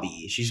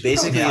hobby. She's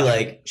basically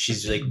like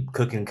she's like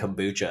cooking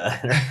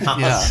kombucha in her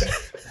house.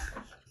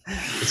 Yeah.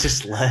 It's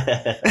just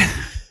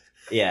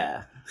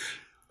yeah.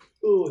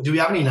 Ooh, do we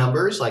have any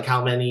numbers? Like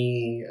how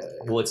many?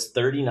 Well, it's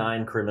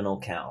 39 criminal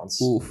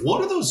counts. Oof.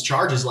 What are those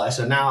charges like?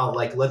 So now,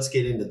 like, let's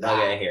get into that.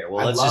 Okay, here.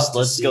 Well, I'd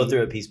let's go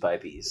through it piece by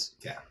piece.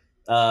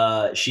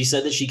 Yeah. She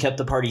said that she kept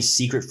the party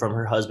secret from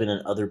her husband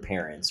and other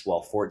parents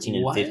while 14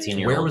 and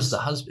 15-year-olds. Where was the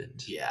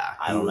husband? Yeah,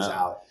 I don't know.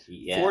 Out.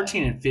 Yeah.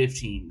 14 and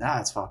 15.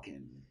 That's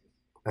fucking.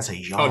 That's a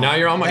young. Oh, now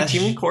you're on my That's-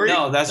 team, Corey?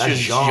 No, that's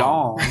just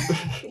Jean.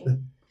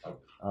 Jean.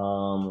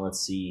 Let's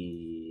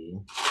see.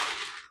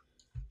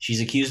 She's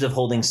accused of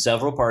holding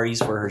several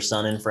parties for her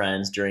son and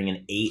friends during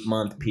an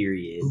 8-month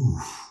period,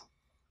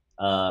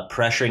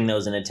 pressuring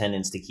those in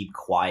attendance to keep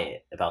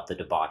quiet about the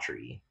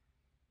debauchery.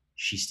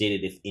 She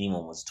stated if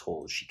anyone was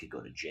told, she could go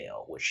to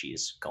jail, which she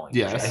is going to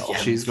Yes, jail.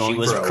 she's going She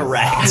was for a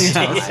correct.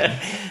 long time.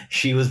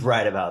 She was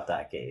right about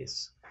that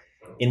case.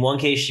 In one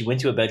case, she went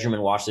to a bedroom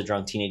and watched a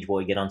drunk teenage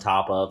boy get on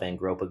top of and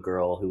grope a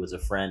girl who was a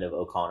friend of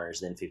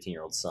O'Connor's then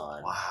 15-year-old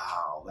son.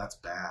 Wow, that's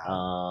bad.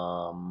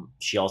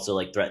 She also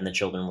like threatened the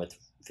children with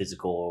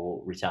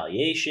physical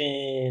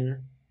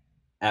retaliation.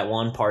 At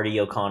one party,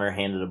 O'Connor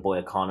handed a boy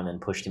a condom and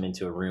pushed him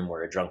into a room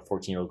where a drunk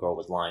 14-year-old girl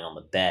was lying on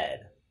the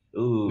bed.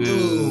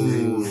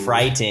 Ooh.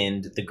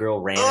 Frightened, the girl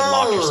ran and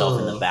locked herself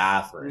in the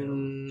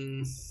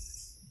bathroom.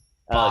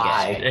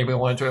 Bye. Okay. Anybody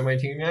want to join my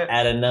team yet?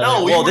 At another,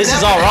 No, we well, were this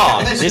is never- all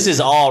wrong. this This is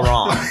all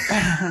wrong.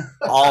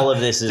 All of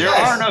this is There wrong.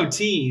 are no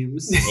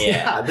teams. Yeah,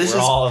 Yeah, this we're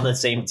is all on the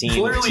same team.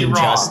 clearly Team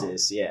wrong.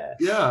 Justice. Yeah.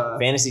 Yeah.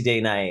 Fantasy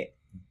Day Night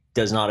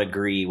does not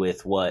agree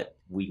with what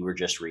we were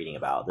just reading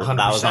about. That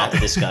was not the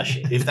 100%.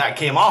 discussion. If that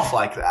came off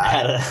like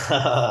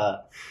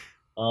that,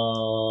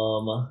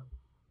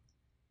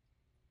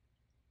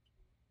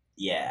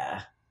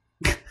 Yeah.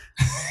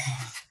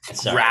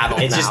 Sorry.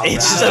 Rattled It's now,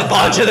 just a rattled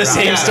bunch of the now.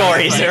 same Yeah.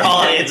 stories. They're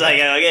all. It's like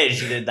okay,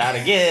 she did that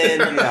again,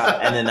 Yeah.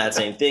 and then that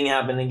same thing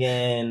happened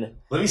again,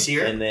 let me see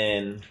her. and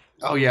then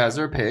Oh, yeah. Is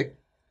there a pic?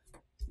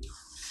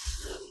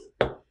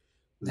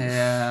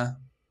 Yeah.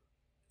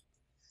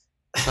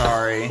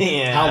 Sorry.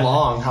 yeah. How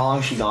long? How long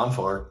has she gone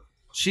for?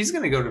 She's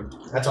going to go to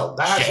That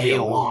has to be a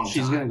jail. long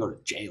She's time. going to go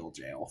to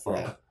jail for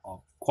Yeah.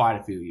 quite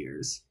a few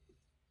years.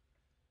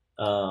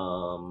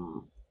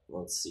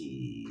 Let's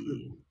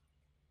see.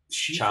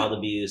 She Child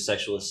abuse,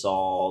 sexual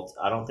assault.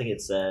 I don't think it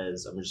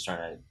says. I'm just trying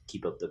to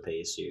keep up the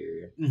pace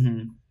here.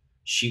 Mm-hmm.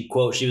 She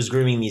was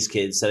grooming these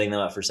kids, setting them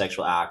up for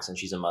sexual acts, and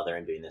she's a mother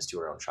and doing this to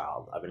her own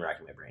child. I've been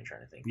racking my brain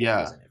trying to think. Yeah.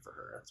 What was in it for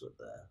her? That's what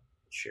the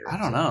sheriff. I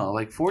don't said. know.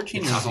 Like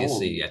 14 years old.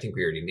 Obviously, I think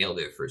we already nailed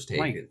it first take.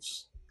 Like,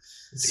 It's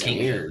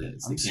Scared.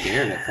 I'm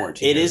scared at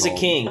 14. It years is a old.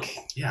 kink.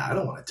 Yeah, I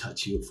don't want to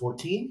touch you at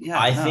 14. Yeah,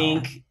 I no.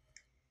 think.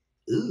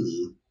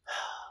 Ooh.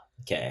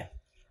 Okay,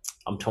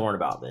 I'm torn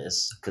about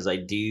this because I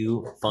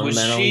do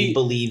fundamentally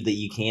believe that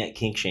you can't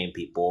kink shame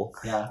people.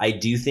 Yeah. I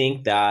do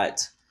think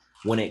that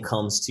when it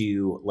comes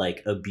to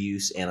like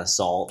abuse and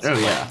assault, Oh,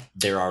 like, yeah.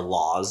 there are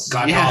laws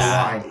God Yeah.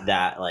 knows why.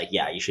 that like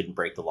you shouldn't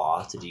break the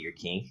law to do your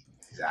kink.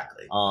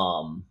 Exactly.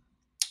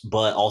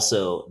 But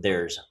also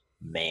there's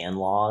man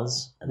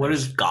laws and What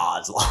there's is-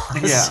 God's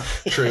laws. Yeah.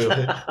 True.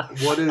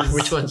 What is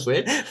Which one's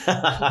which?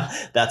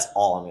 That's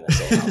all I'm gonna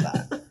say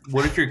about that.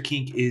 What if your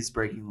kink is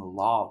breaking the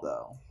law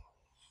though?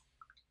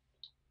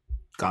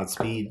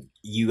 Godspeed.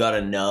 You got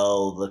to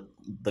know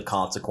the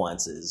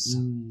consequences.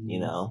 You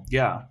know.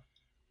 Yeah.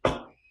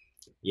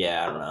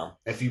 Yeah, I don't know.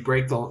 If you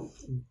break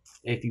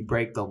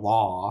the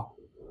law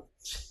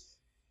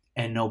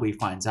and nobody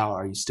finds out,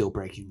 are you still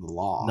breaking the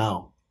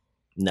law?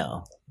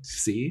 No.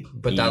 See?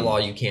 But Yeah. that law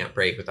you can't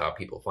break without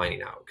people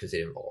finding out because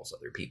it involves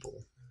other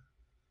people.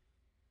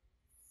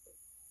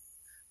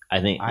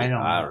 I think I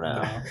don't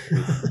know.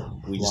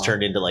 We just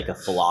turned into like a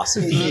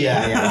philosophy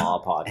Yeah.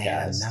 law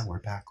podcast. we're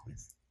back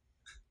with.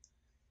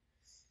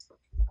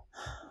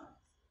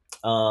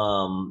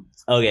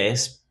 Okay,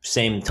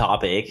 same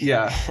topic.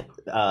 Yeah.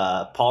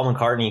 Paul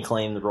McCartney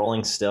claimed the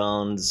Rolling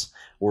Stones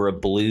were a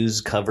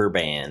blues cover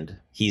band.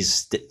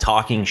 He's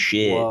talking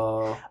shit.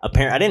 Whoa.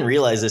 Apparently, I didn't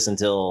realize this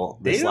until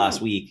this They last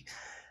don't- week.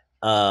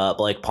 But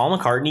like Paul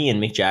McCartney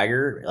and Mick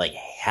Jagger like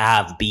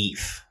have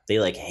beef. They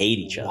like hate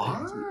each other.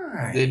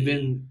 Why?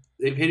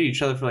 They've hit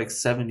each other for like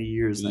 70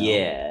 years now.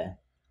 Yeah.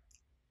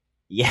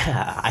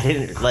 Yeah. I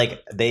didn't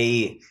like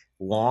they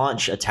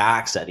launch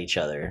attacks at each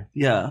other.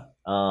 Yeah.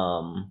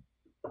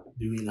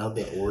 Do we know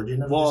the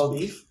origin of Well,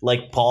 this beef?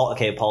 Like Paul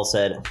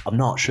said, I'm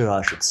not sure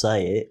I should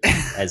say it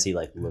as he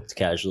like looked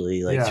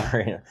casually like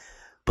Yeah.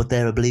 but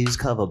they're a blues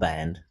cover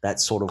band.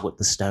 That's sort of what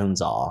the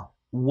Stones are.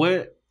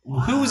 What?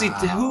 Who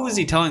was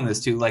he telling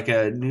this to? Like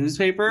a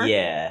newspaper?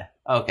 Yeah.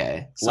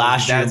 Okay. So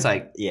Last year- that's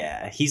like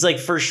Yeah. He's like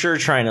for sure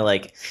trying to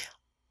like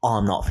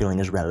I'm not feeling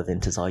as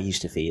relevant as I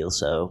used to feel,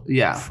 so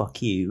yeah.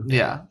 fuck you.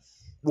 Yeah.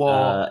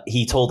 Well,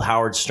 He told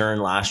Howard Stern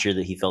last year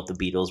that he felt the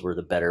Beatles were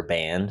the better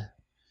band.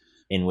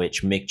 in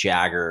which Mick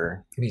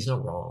Jagger He's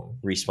not wrong.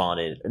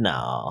 responded.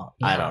 No,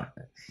 I Yeah. don't.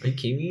 Are you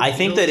kidding me? I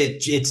think that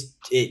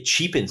it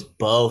cheapens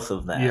both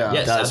of them. Yeah.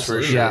 Yes, does for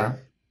absolutely. sure. Yeah.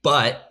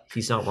 But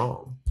he's not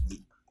wrong.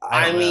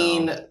 I don't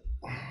mean, know.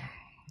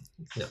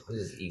 No,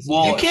 this is easy.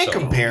 Well, you can't So-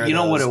 compare. You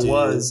know what those, it dude.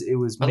 was? It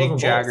was I love them Mick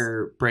both.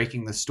 Jagger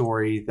breaking the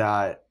story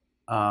that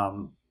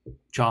John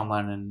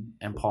Lennon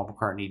and Paul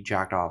McCartney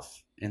jacked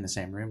off in the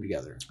same room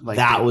together. Like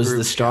That the was group-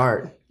 the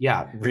start.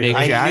 Yeah, Really? Mick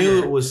I Jagger.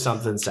 knew it was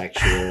something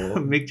sexual.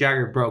 Mick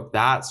Jagger broke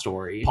that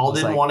story. Paul Was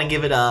didn't like, want to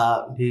give it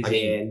up. He-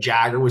 And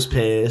Jagger was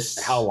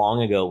pissed. How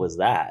long ago was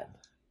that?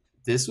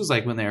 This was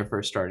like when they were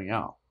first starting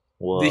out.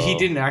 Whoa. He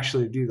didn't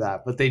actually do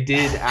that, but they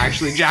did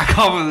actually jack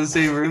off in the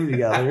same room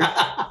together.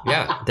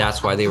 Yeah,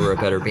 that's why they were a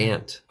better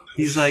band.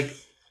 He's like,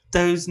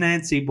 those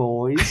Nancy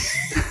boys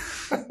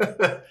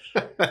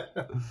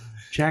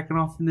jacking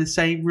off in the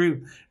same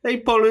room. They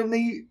pulling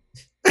the.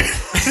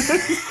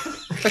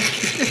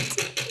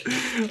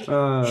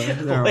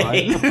 Never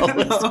Wait, mind. what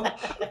was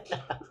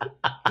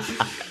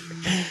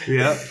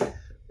Yep,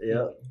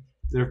 Yep.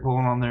 they're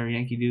pulling on their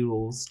Yankee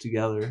Doodles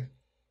together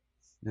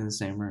in the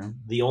same room.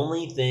 The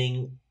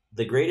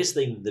greatest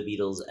thing the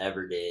Beatles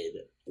ever did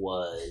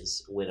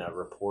was when a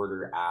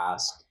reporter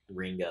asked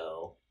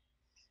Ringo.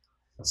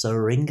 So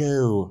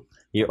Ringo,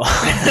 you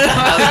back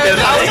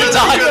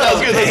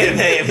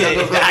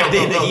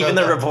then, even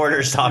the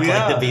reporters talk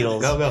like the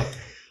Beatles. Go.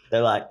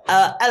 They're like,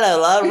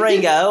 hello,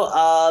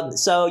 Ringo.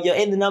 So you're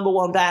in the number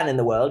one band in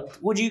the world.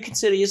 Would you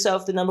consider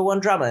yourself the number one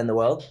drummer in the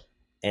world?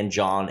 And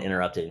John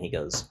interrupted and he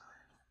goes,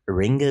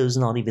 Ringo's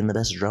not even the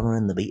best drummer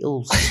in the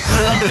Beatles.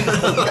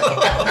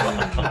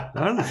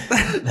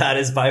 That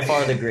is by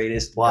far the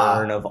greatest Wow.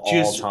 burn of all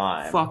Just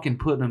time. fucking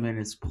putting him in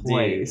his Dude.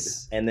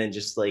 place. And then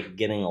just like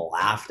getting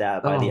laughed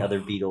at by the Oh. other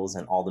Beatles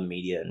and all the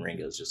media, and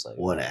Ringo's just like,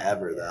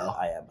 Whatever, though.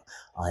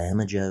 I am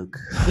a joke.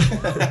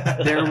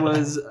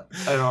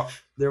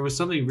 There was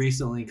something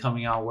recently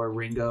coming out where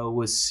Ringo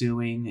was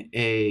suing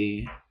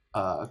a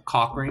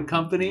cock ring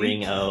company.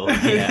 Ringo.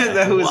 Yeah.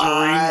 That was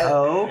What?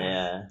 Ringo.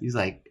 Yeah. He's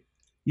like,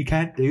 you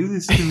can't do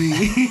this to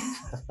me.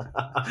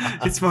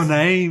 It's my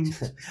name.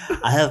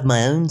 I have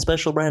my own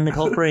special brand of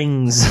cock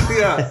rings.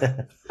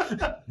 Yeah.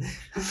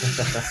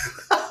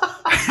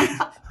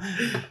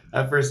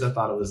 At first, I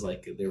thought it was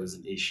like there was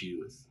an issue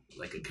with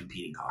like a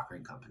competing cock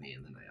ring company,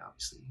 and then I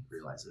obviously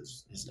realized it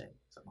was his name.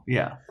 So.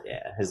 Yeah.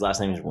 Yeah, his last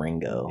name is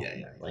Ringo.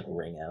 Yeah. Like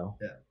Ringo.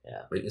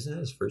 Wait, isn't that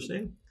his first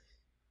name?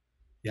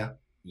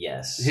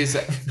 Yes. His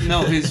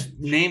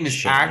name is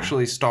Shame.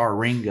 actually Star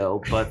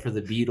Ringo, but for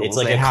the Beatles, It's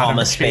like they a had him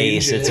comma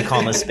change space. it. It's a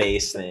comma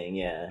space thing.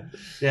 Yeah.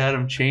 They had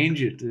him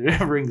change it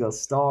to Ringo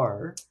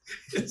Starr.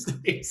 His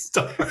name's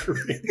Star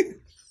Ring.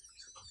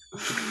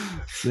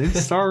 Then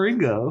Star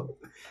Ringo.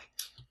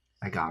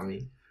 I got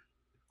me.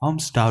 I'm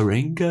Star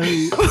Ringo.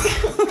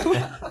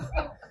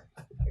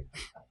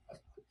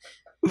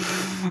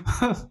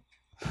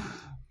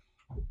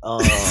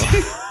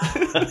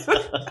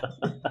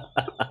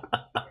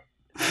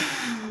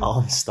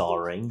 I'm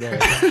Star Ringo.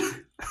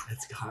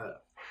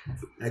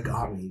 That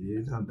got me,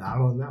 dude. I'm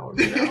battling that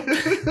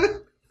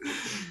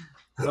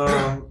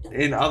one.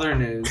 In other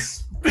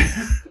news,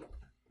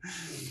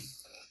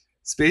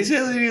 space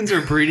aliens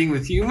are breeding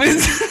with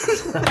humans.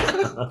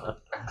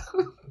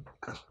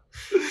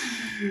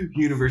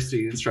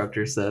 University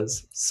instructor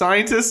says.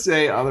 Scientists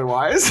say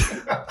otherwise.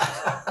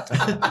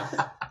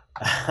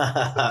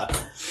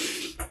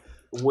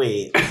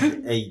 Wait,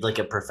 like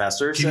a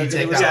professor Can you said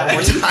take it was that one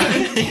more aliens?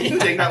 time? Can you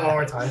take that one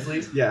more time,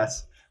 please?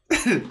 Yes.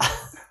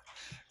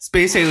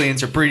 Space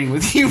aliens are breeding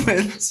with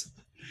humans.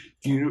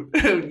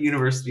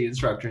 University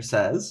instructor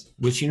says.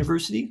 Which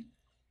university?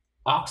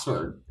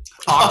 Oxford.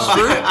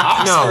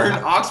 Oxford?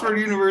 Oxford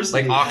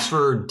University. Like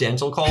Oxford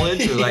Dental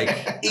College, or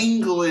like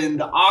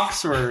England,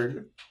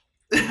 Oxford.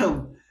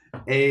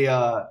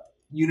 A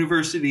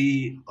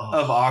University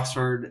of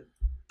Oxford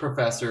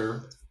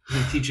professor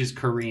who teaches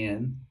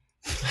Korean.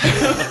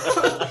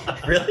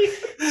 Really?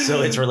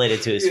 So it's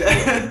related to his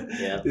field.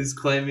 Yeah. Is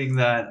claiming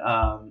that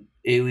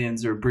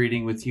aliens are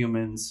breeding with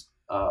humans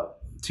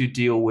to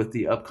deal with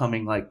the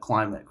upcoming like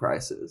climate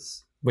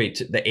crisis.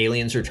 wait, the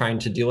aliens are trying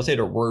to deal with it,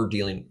 or we're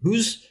dealing?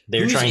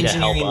 They're who's trying to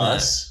help engineering that?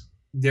 us.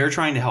 They're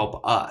trying to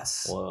help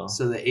us. Whoa.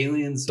 So the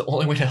aliens, The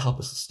only way to help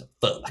us is to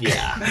fuck.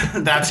 Yeah.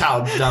 That's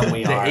how dumb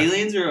we the are.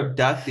 aliens are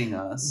abducting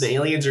us. The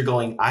aliens are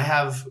going,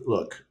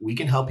 look, we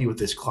can help you with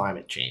this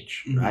climate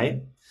change, Mhm.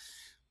 right?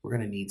 We're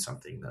going to need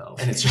something, though.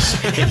 And it's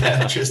just,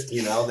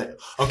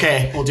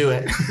 okay, we'll do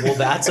it. Well,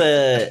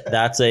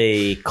 that's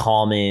a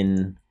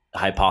common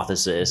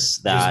hypothesis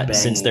that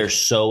Just since bang. they're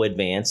so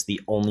advanced,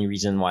 the only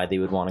reason why they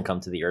would want to come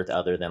to the earth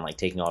other than like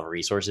taking all the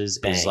resources is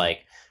Bang. like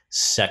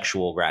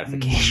sexual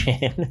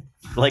gratification.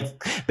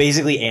 Like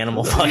basically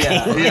animal fucking.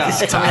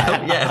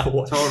 Yeah. Yeah.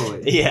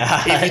 Totally.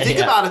 Yeah. If you think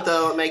Yeah. about it,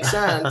 though, it makes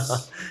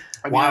sense.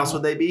 Why else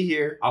would they be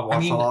here? I watched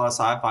mean- a lot of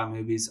sci-fi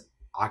movies.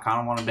 I kind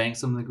of want to bang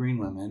some of the green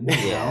women. You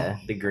Yeah, know?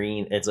 the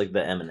green. It's like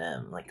the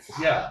M&M. Like,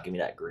 Yeah. give me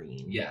that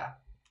green. Yeah.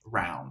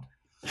 Round.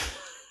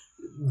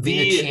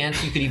 the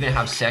chance you could even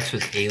have sex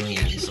with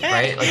aliens,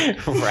 right?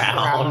 Like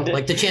Round.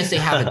 like the chance they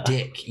have a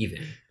dick,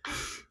 even.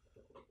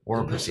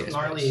 Or a There's pussy. some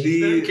I gnarly. suppose.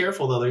 Be very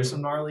careful though. There's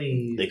some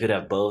gnarly. They could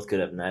have both, could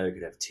have neither,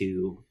 could have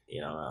two.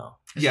 You don't know.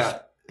 Yeah.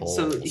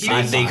 So Bold.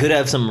 They could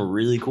have some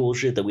really cool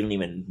shit that we don't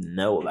even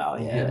know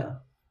about yet. Yeah.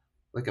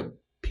 Like a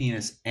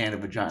penis and a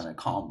vagina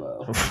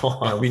combo.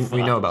 Yeah, we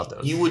know about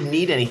those. You would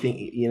need anything.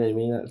 You know what I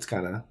mean? That's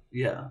kind of.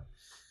 Yeah.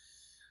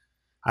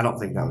 I don't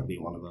think that would be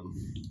one of them.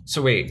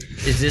 So wait,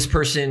 is this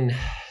person?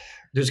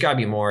 There's got to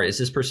be more. Is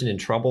this person in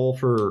trouble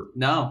for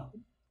No.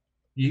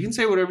 You can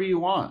say whatever you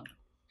want.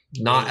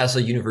 not as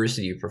a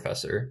university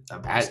professor?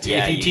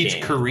 If you teach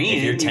can. Korean,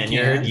 if you're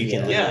tenured, can. you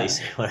can Yeah. literally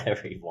say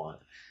whatever you want.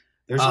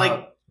 There's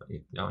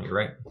No, you're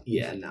right.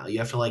 no, you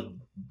have to like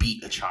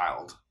beat a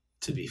child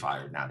to be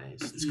fired nowadays.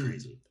 It's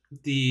crazy.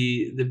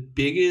 The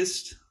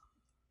biggest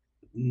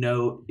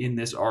note in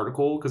this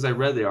article, because I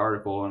read the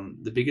article, and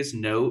the biggest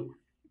note,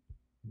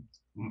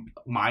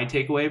 my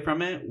takeaway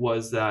from it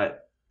was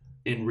that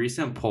in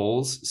recent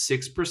polls,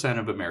 6%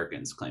 of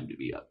Americans claim to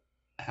be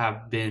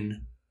have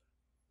been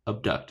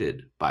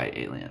abducted by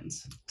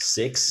aliens.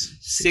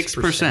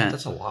 6%.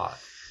 That's a lot.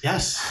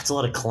 Yes. That's a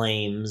lot of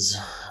claims.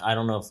 I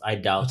don't know if I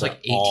doubt It's that like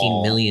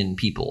 18 million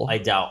people. I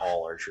doubt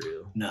all are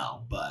true.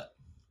 No, but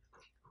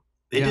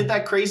they Yeah. did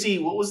that crazy.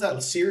 What was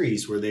that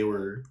series where they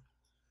were?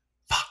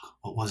 Fuck.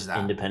 What was that?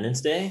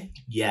 Independence Day?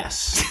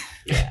 Yes.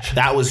 Yeah.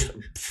 That was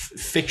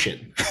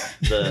fiction.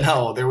 The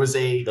No, there was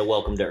a. the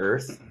Welcome to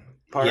Earth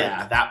part?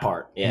 Yeah, that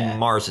part. Yeah.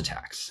 Mars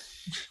attacks.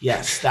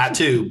 Yes, that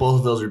too. Both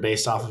of those are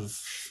based off of.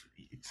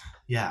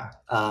 Yeah.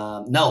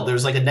 No,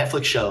 there's like a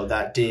Netflix show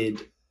that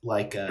did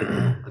like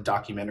a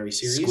documentary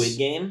series. Squid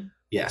Game?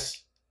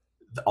 Yes.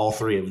 All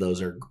three of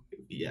those are.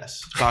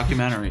 Yes.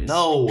 Documentaries.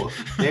 No,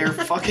 they're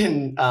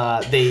fucking.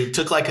 They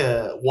took like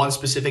one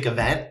specific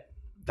event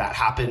that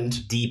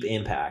happened. Deep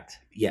Impact.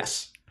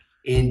 Yes.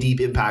 In Deep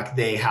Impact,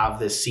 they have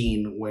this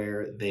scene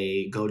where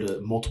they go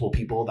to multiple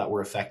people that were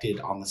affected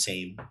on the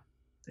same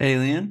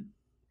Alien.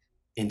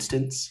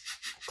 instance.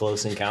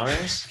 Close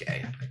Encounters?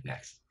 Okay,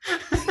 next.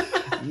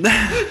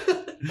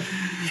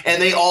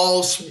 And they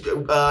all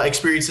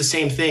experience the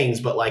same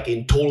things, but like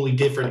in totally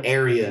different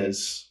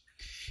areas.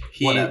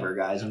 Whatever,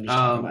 guys. I'm just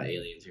talking about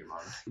aliens here,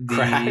 Marvin.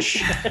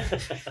 Crash.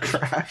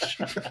 Crash.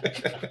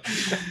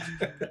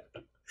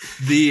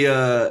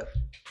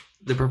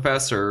 The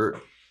professor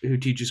who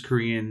teaches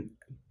Korean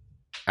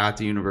at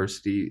the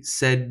university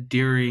said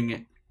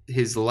during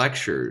his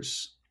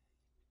lectures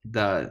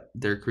that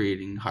they're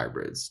creating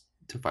hybrids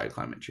to fight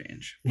climate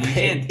change. We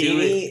can't do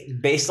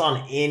it Based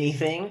on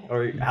anything?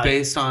 Or how,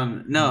 based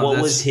on what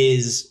was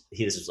his?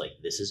 He was like,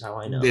 this is how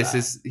I know. this that.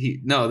 is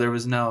he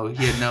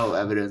had no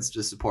evidence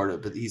to support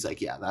it, but he's like,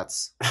 yeah,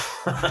 that's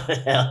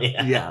Hell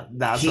yeah.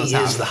 that's He what's is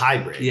happening. the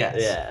hybrid. Yes.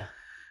 Yeah.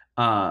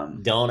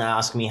 Don't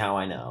ask me how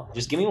I know.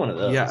 Just give me one of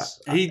those. Yeah,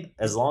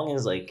 as long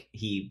as like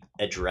he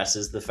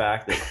addresses the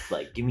fact that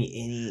like give me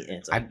any. And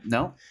it's like,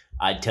 no.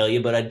 I'd tell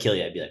you, but I'd kill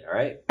you. I'd be like, all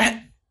right,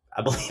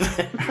 I believe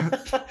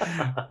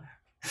it.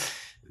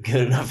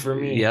 Good enough for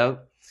me.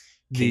 Yep.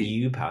 Can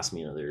you pass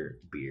me another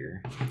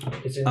beer?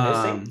 It's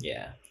in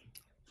Yeah.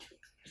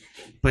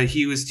 But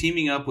he was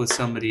teaming up with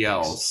somebody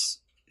else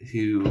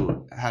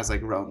who has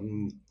like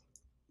written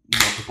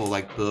multiple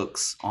like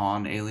books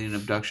on alien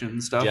abduction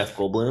and stuff. Jeff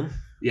Goldblum.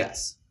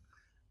 Yes.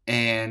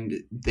 And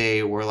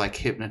they were like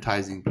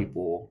hypnotizing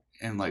people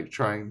and like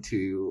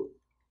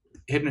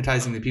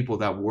hypnotizing the people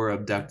that were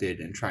abducted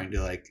and trying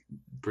to like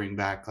bring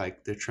back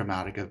like the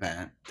traumatic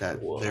event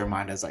that Whoa. their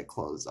mind has like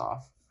closed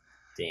off.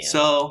 Damn.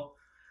 So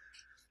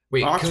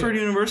Wait, Oxford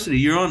University,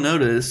 you're on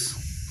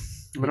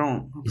notice. I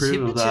don't is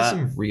approve of that.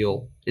 hypnotism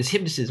real? Is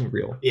hypnotism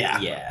real? Yeah.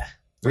 Yeah.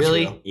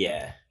 Really? real.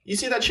 Yeah. You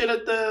see that shit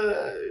at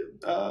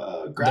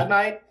the grad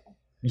night?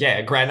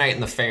 Yeah, grad night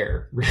and the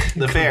fair.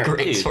 The fair.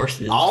 Great Dude,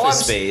 sources. all Office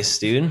I'm- Space,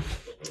 dude.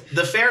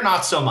 The fair,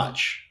 not so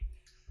much.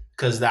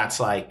 Because that's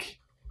like,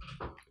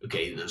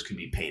 okay, those could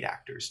be paid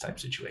actors type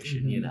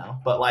situation, you know?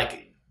 But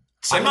like,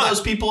 some I'm of not-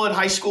 those people in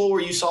high school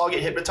where you saw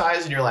get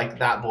hypnotized and you're like,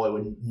 that boy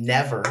would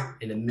never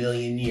in a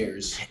million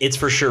years. It's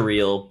for sure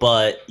real,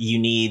 but you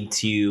need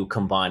to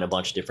combine a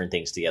bunch of different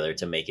things together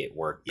to make it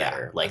work Yeah,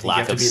 better. I Like think you lack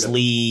have to of be the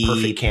sleep.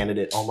 Perfect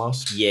candidate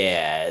almost.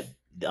 Yeah.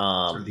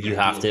 Or the You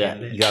have ideal to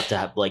candidate. you have to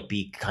have like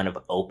be kind of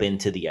open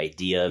to the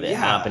idea of it Yeah.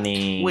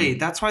 happening. Wait,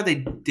 that's why they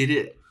did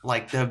it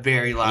like the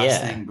very last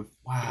Yeah. thing.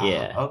 Wow.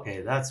 Yeah.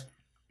 Okay, that's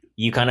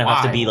You kind of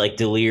have to Why? be like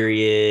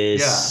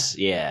delirious.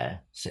 Yeah.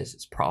 Says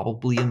it's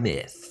probably a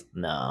myth.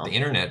 No. The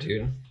internet,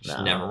 dude. It's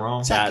No. never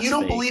wrong. Zach, That's you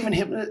don't fake. believe in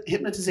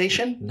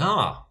hypnotization?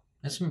 Nah,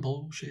 that's some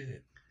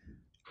bullshit.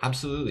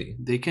 Absolutely.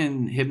 they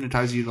can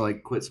hypnotize you to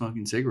like quit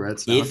smoking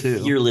cigarettes now If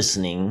too. you're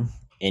listening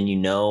and you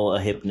know a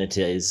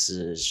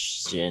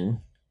hypnotician,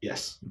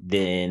 Yes.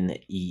 then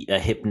a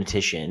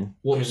hypnotician.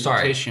 Well,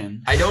 sorry.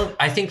 Hypnotician.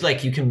 I think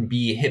like you can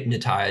be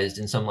hypnotized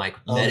in some like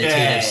meditative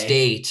Okay.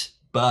 state,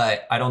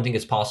 but I don't think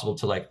it's possible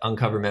to like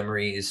uncover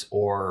memories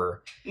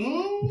or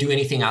do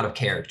anything out of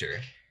character.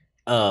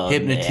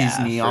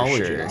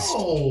 Hypnotisneologist.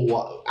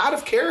 Oh, out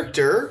of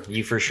character.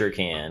 You for sure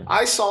can.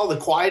 I saw the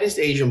quietest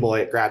Asian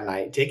boy at grad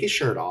night take his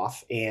shirt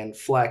off and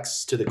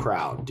flex to the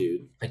crowd,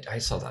 dude. I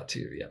saw that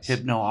too. Yes.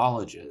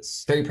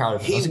 Hypnologist. Very proud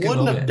of him. He That was a good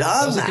wouldn't have moment. done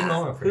That was a good that.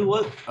 moment for Who him.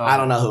 was? I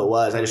don't know who it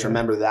was. I just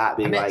remember that I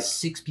being met like,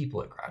 6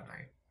 people at grad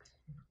night.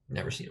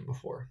 Never seen him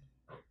before.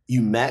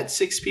 you met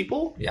 6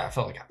 people? Yeah, I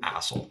felt like an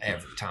asshole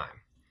every time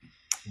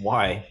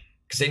Why?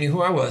 because they knew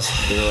who I was.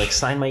 They were like,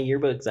 sign my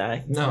yearbook,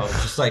 Zach. No,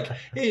 it's just like,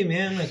 hey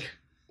man, like,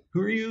 who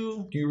are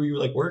you? Were you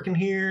like working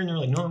here? And they're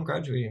like, no, I'm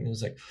graduating. And it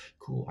was like,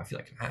 cool. I feel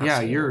like an asshole.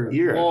 Yeah,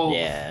 you're Well,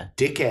 Yeah.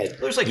 dickhead.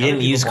 There's like You didn't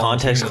other people use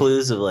context volunteering.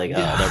 clues of like,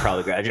 Yeah. oh, they're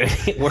probably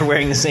graduating. We're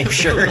wearing the same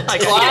shirt.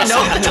 Like, Well, I I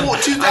know.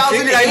 know. 2008. I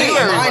figured I knew My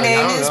everybody. name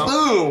I don't is know.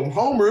 Boom.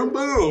 Homeroom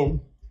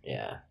Boom.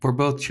 Yeah. We're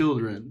both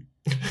children.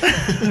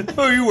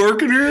 Are you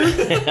working here?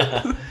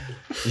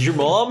 Is your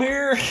mom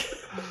here?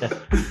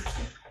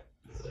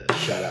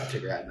 Shout out to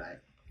grad night.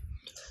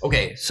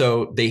 Okay,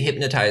 so they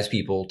hypnotize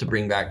people to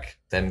bring back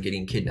them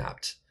getting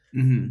kidnapped.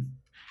 Mm-hmm.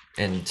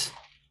 And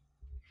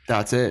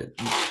That's it.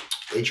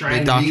 They try They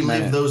and document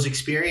relive it. those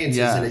experiences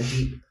Yeah. in a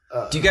deep.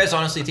 do you guys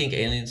honestly think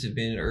aliens have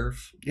been in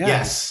Earth?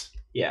 Yes.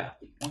 Yeah.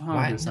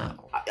 Why 100%.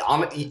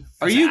 not?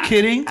 Are you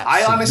kidding?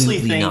 I honestly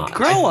Absolutely think- not.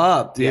 Grow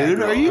up, Yeah, dude.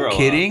 grow Are you up,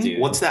 kidding? dude.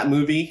 What's that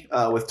movie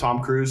with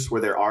Tom Cruise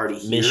where they're already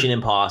here? Mission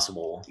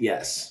Impossible,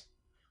 Yes.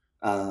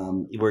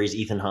 where he's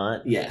Ethan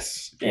Hunt.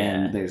 Yes. Yeah.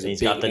 And there's And a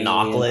he's got big the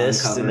alien knock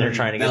list, and uncovered. they're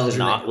trying to get Those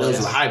the are knock Those are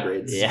list. the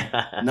hybrids.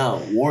 Yeah.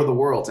 No, War of the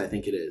Worlds, I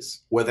think it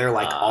is, where they're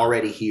like Ah.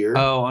 already here.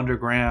 Oh,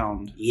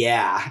 underground.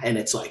 Yeah, and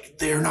it's like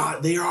they are,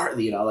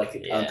 like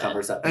it Yeah.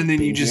 uncovers that. And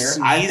then you just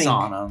here. I sneeze think-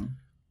 on them.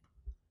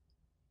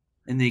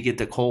 And they get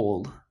the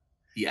cold.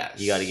 Yes,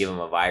 You got to give him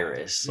a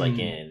virus, like Mm.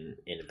 in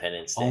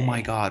Independence Day. Oh my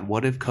God.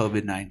 What if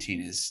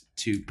COVID-19 is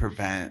to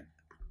prevent?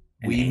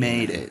 An We alien.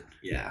 made it.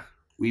 Yeah,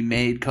 We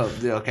made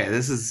COVID. Okay,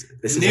 this is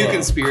This is new a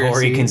conspiracy.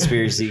 Corey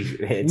conspiracy.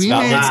 It's We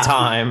about made- its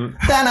time.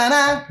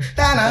 Da-na-na,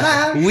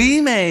 da-na-na.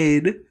 We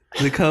made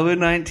the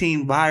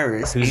COVID-19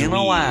 virus Who's in we?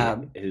 a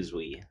lab. Who's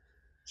we?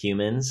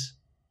 Humans.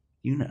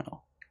 You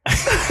know.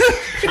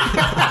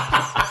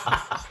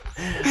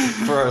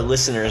 For our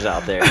listeners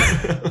out there.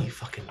 You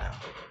fucking know.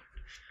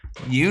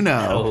 You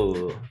know.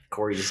 Oh,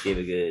 Corey just gave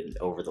a good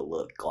over the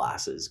look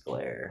glasses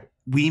glare.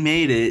 We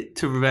made it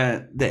to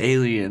prevent the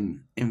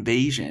alien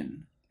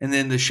invasion. And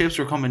then the ships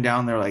were coming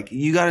down. They're like,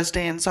 you got to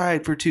stay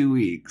inside for 2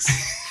 weeks.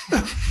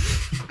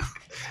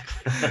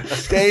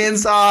 Stay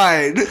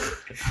inside.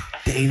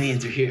 The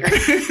aliens are here.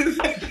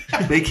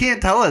 They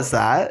can't tell us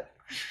that.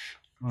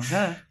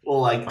 Okay.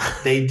 Well, like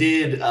they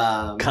did.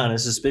 Kind of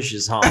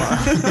suspicious, huh?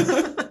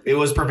 It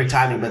was perfect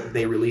timing, but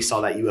they released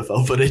all that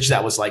UFO footage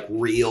that was like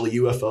real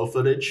UFO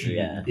footage.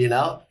 Yeah. You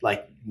know,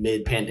 like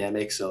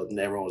mid-pandemic, so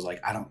everyone was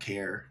like, "I don't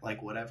care,"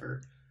 like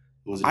whatever.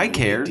 It wasn't I even a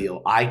big cared.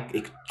 Deal.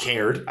 I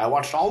cared. I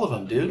watched all of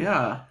them, dude.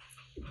 Yeah.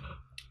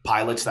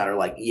 Pilots that are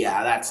like,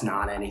 "Yeah, that's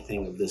not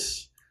anything of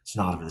this. It's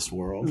not of this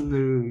world."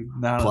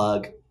 Not a-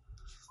 Plug.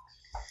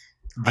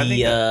 I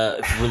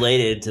think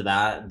Related to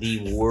that,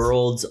 the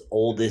world's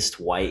oldest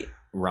white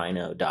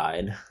rhino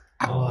died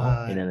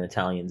in an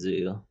Italian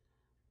zoo.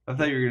 I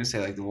thought you were going to say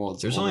like the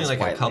world's There's only oldest like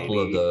a white couple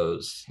lady. of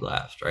those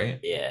left, right?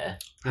 Yeah.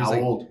 There's How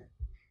like- old?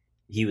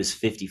 He was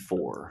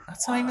 54.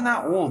 That's not even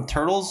that old.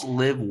 Turtles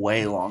live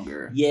way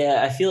longer.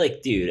 Yeah, I feel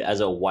like, dude, as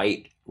a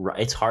white,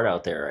 it's hard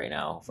out there right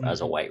now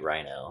as a white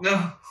rhino.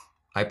 No.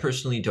 I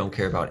personally don't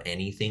care about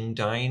anything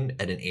dying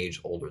at an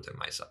age older than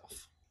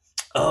myself.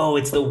 Oh,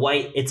 it's the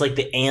white, it's like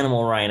the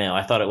animal rhino.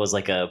 I thought it was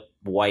like a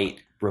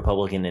white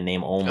Republican in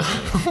name only.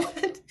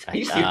 What? Are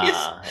you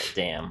serious?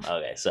 Damn.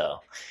 Okay, so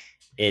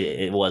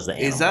it was the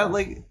animal. Is that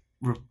like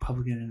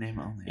Republican in name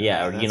only?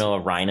 Yeah, or, Okay, you know, a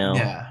rhino.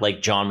 Yeah.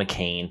 Like John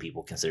McCain,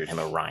 people considered him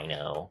a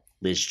rhino.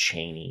 Liz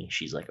Cheney,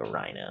 she's like a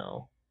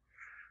rhino.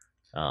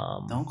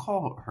 Don't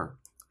call her.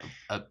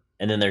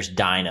 And then there's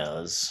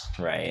dinos,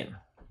 right?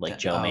 Like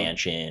Joe Oh.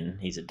 Manchin,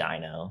 he's a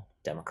dino,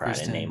 Democrat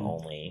Kristen. in name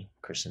only.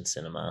 Kristen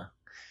Sinema.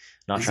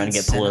 Not Is trying it to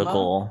get Sinema?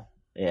 political.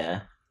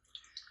 Yeah.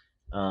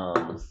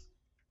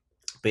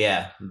 But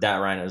yeah, that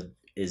rhino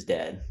is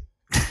dead.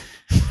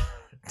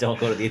 Don't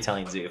go to the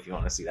Italian zoo if you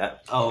want to see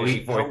that. Oh,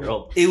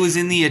 54-year-old. It was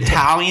in the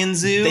Italian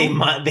zoo.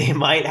 They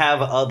might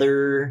have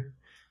other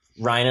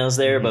rhinos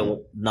there,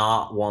 but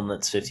not one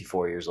that's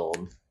 54 years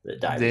old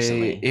that died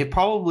recently. It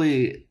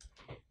probably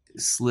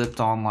slipped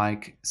on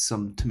like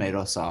some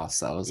tomato sauce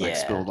that was like Yeah.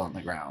 spilled on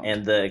the ground.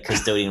 And the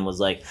custodian was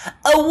like,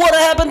 "Oh, what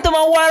happened to my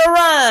white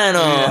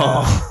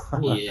rhino?"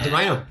 Well, Yeah. The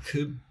rhino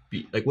could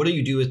be like, what do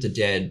you do with the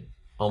dead,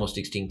 almost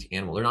extinct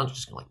animal? They're not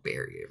just gonna like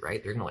bury it,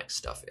 right? They're gonna like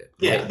stuff it.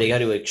 Yeah. They got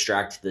to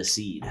extract the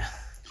seed.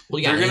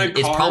 Well, yeah, They're gonna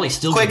it's carve- probably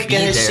still Quick, gonna be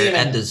get his there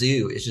semen. at the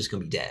zoo. It's just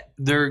gonna be dead.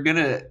 They're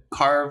gonna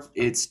carve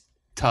its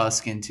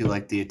tusk into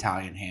like the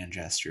Italian hand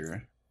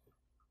gesture,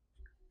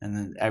 and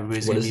then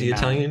everybody's What gonna is be the mad.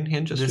 Italian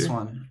hand gesture? This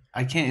one.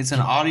 I can't. It's an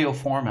audio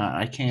format.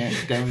 I can't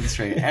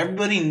demonstrate.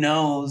 Everybody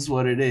knows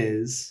what it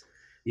is.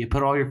 You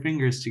put all your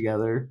fingers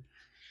together,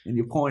 and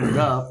you point it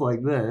up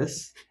like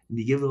this, and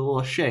you give it a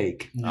little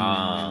shake.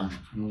 Ah.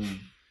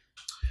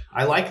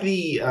 I like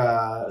the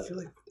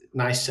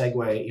nice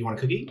segue. You want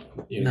a cookie?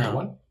 You No. want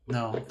one?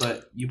 No,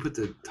 but you put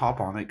the top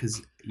on it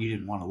because you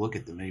didn't want to look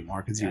at them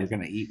anymore because you were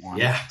going to eat one.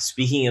 Yeah.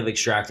 Speaking of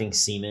extracting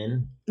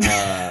semen,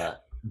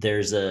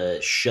 there's a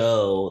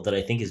show that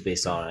I think is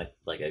based on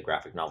a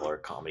graphic novel or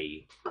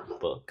comedy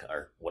book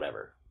or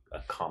whatever, a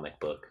comic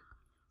book.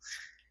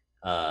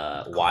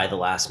 Y: The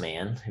Last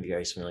Man. Have you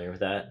guys familiar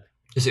with that?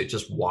 Is it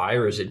just Y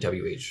or is it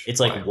WH?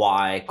 It's like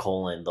Y: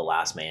 The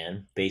Last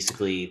Man.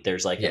 Basically,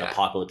 there's like an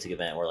apocalyptic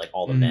event where like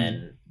all the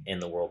men in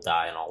the world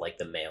die and all like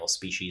the male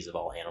species of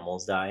all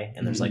animals die,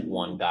 and there's like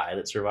one guy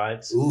that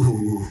survives.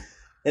 Ooh.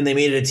 And they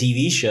made it a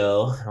TV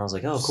show, and I was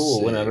like, oh, cool,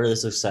 Sick. whatever,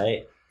 this looks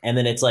tight. And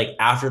then it's like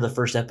after the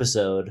first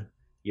episode,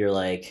 you're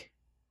like,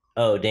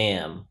 oh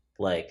damn,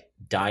 like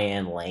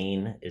Diane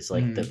Lane is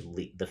like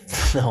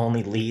the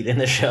only lead in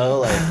the show.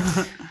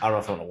 Like, I don't know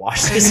if I want to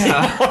watch this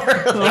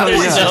anymore.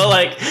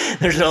 Like,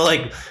 there's no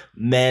like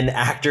men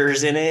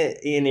actors in it,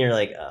 and you're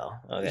like, oh,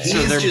 okay.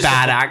 So they're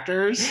bad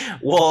actors?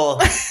 Well,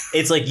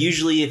 it's like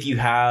usually if you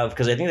have,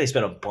 because I think they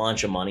spent a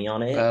bunch of money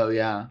on it. Oh,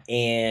 yeah.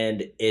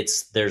 And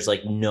there's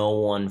like no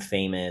one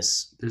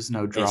famous. There's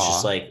no draw. It's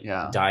just like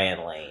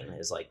Diane Lane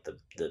is like the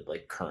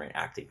like current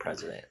acting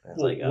president.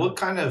 It's like, what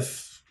kind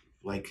of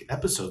like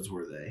episodes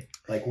were they?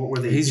 Like what were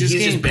they? He's just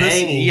getting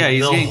banging. Pussy. Yeah,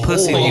 he's getting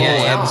pussy the whole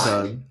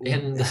episode.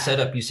 In the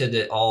setup, you said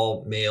that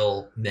all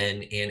male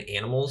men and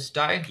animals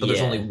die, but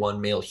there's only one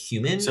male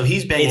human. So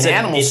he's banging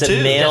animals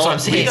too. That's what I'm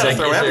saying.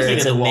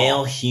 It's a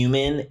male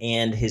human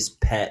and his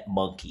pet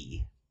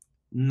monkey.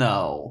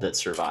 No, that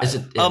survived. Is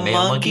it a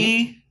male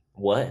monkey?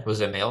 What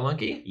was it? A male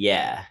monkey?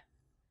 Yeah,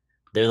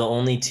 they're the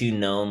only two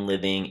known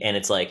living, and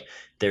it's like.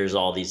 There's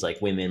all these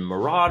like women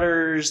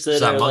marauders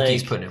that are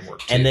monkey's like, putting in work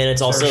too. And then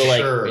it's also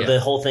the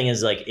whole thing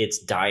is like it's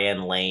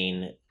Diane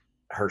Lane,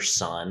 her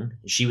son.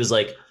 She was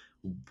like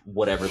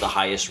whatever the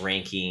highest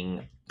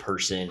ranking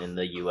person in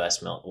the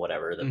U.S.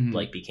 whatever that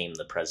like became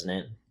the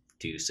president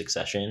due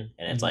succession,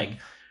 and it's like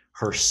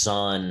her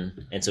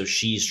son, and so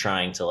she's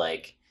trying to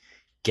like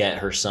get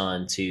her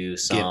son to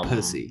some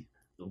pussy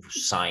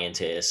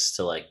scientist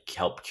to like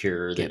help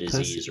cure the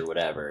disease or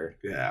whatever.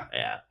 Yeah,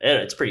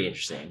 it's pretty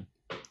interesting.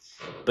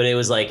 But it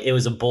was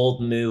a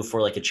bold move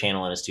for like a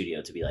channel and a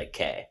studio to be like,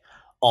 okay,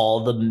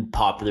 all the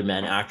popular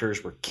men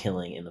actors were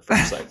killing in the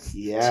first like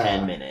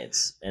 10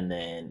 minutes. And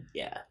then,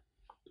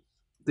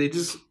 they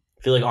just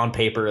feel like on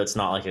paper, it's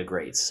not like a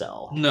great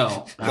sell.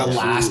 No. The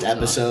last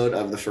episode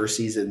of the first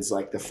season's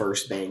like the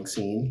first bang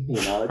scene,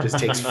 you know, it just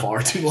takes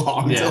far too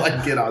long to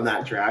like get on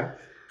that track.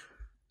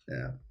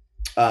 Yeah.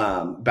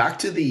 Back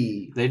to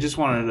they just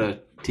wanted a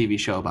TV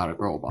show about a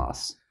girl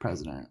boss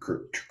president.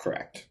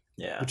 Correct.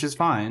 Yeah. Which is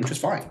fine.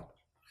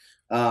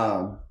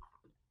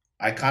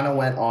 I kind of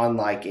went on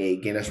like a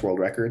Guinness World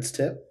Records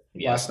tip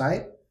last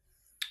night.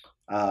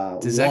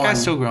 Is that guy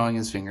still growing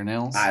his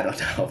fingernails? I don't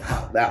know.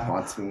 That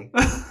haunts me.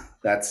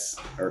 That's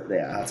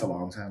a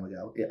long time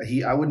ago.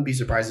 Yeah, I wouldn't be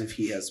surprised if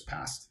he has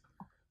passed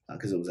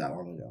because it was that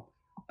long ago.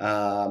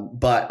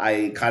 But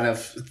I kind of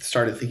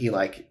started thinking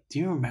like, do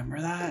you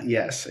remember that?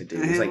 Yes, I do.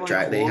 It was like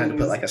they had to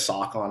put like a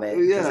sock on it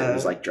because it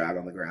was like drag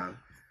on the ground.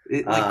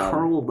 It like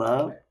curled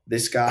up.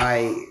 This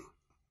guy.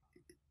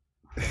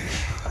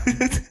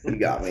 You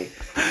got me.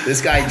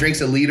 This guy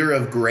drinks a liter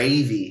of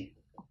gravy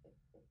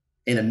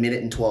in 1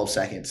 minute and 12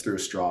 seconds through a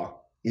straw.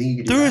 You think you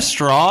could do through that? a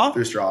straw?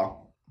 Through a straw.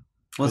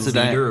 What's the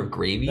liter of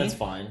gravy? That's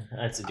fine.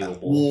 That's doable.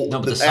 Well, no,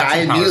 but the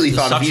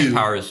suction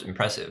power is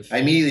impressive. I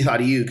immediately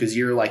thought of you because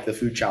you're like the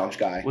food challenge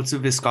guy. What's the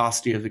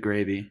viscosity of the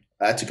gravy?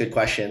 That's a good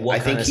question. What I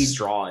think kind of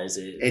straw is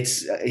it?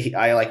 It's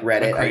I like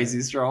read it.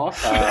 Crazy straw.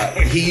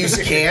 He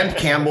used canned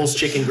Campbell's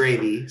chicken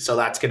gravy, so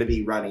that's going to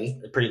be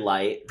runny, pretty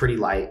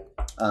light.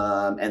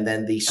 And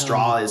then the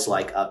straw is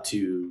like up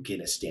to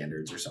Guinness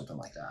standards or something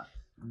like that.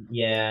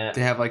 Yeah,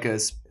 they have like a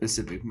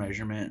specific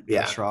measurement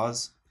for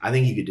straws. I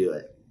think you could do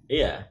it.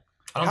 Yeah.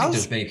 I don't think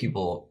there's many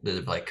people that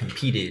have like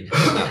competed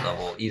at that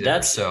level either.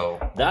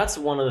 That's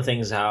one of the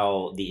things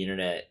how the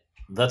internet.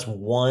 That's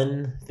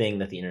one thing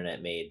that the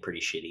internet made pretty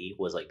shitty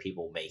was like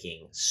people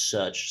making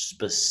such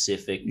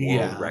specific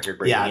world record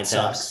breaking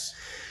attempts.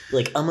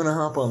 Like, I'm gonna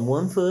hop on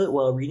 1 foot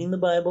while reading the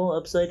Bible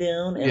upside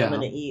down, and I'm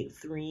gonna eat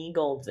 3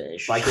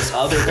 goldfish. Like this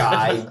other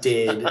guy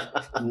did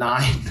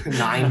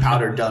nine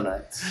powdered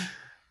donuts.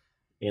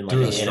 In like a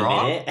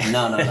minute?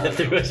 No.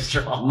 Through a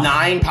straw.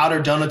 9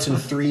 powdered donuts in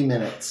 3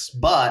 minutes.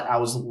 But I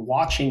was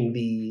watching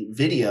the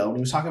video, and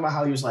he was talking about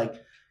how he was like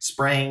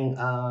spraying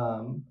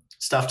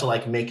stuff to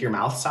like make your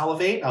mouth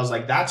salivate. I was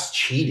like, that's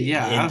cheating.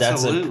 Yeah,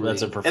 absolutely.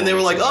 That's a performance. And they were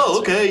like,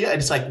 oh, okay. Yeah.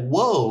 And it's like,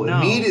 whoa,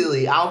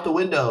 immediately out the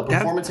window.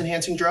 Performance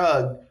enhancing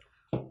drug.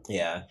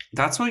 Yeah.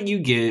 That's what you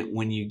get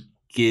when you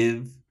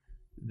give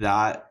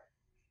the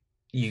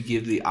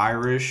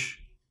Irish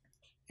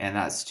and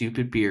that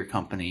stupid beer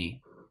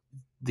company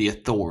the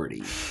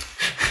authority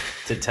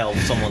to tell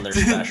someone they're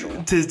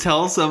special. To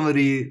tell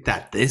somebody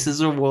that this is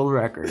a world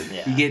record.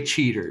 Yeah. You get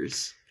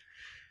cheaters.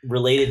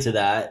 Related to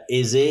that,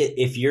 is it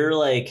if you're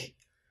like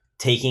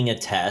taking a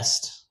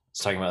test,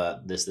 talking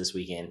about this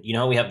weekend. You know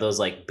how we have those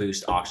like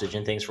boost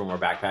oxygen things from when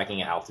we're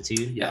backpacking at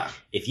altitude? Yeah.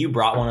 If you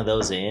brought one of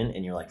those in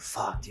and you're like,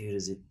 fuck, dude,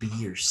 is it B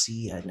or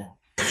C? I know.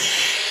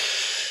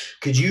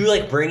 Could you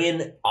like bring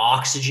in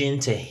oxygen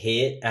to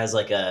hit as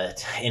like a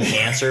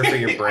enhancer for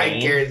your brain? I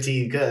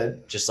guarantee you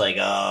could. Just like,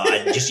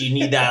 you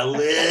need that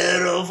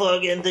little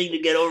fucking thing to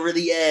get over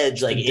the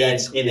edge. Like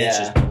it's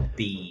just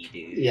B,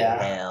 dude. Yeah.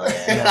 Hell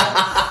yeah.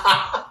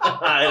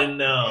 I don't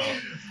know.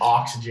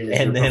 Oxygen is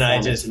And your then I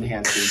performance just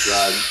enhancing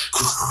drug.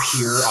 Just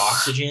pure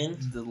oxygen.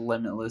 The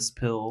limitless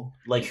pill.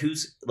 Like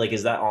who's like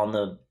is that on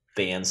the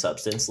banned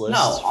substance list?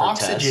 No, for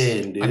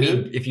oxygen, dude. I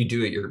mean, if you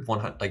do it, you're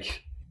 100.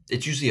 Like,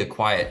 it's usually a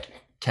quiet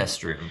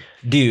test room.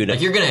 Dude, Like,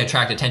 you're gonna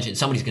attract attention.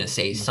 Somebody's gonna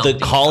say something.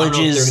 the colleges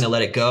I don't know if they're gonna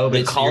let it go. But the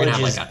you're gonna have,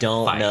 colleges like, a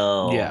don't fight.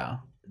 know. Yeah.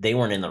 They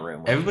weren't in the room.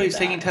 when we Everybody's did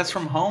taking that. tests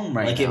from home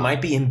right Like now. it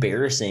might be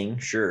embarrassing,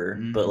 sure,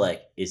 but Mhm.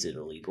 like, is it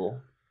illegal?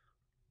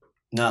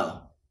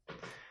 no.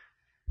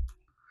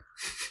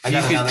 I You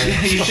got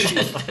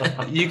could,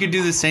 another. you could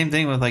do the same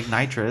thing with like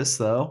nitrous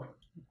though.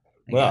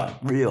 Well,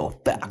 real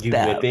back. You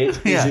whip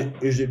it. Yeah.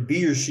 Is it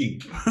B or C?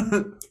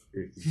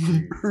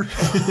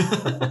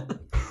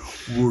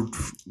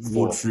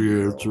 What's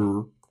the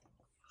answer?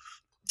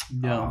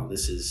 Yeah.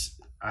 This is.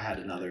 I had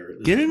another.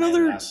 This Get is my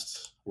another-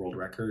 last world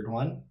record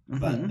one,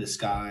 but Mhm. this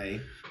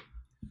guy.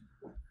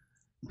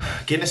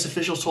 Guinness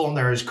officials told him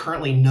there is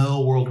currently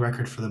no world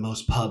record for the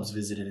most pubs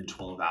visited in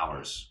 12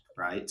 hours.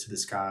 Right. So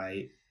this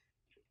guy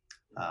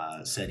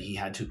said he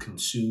had to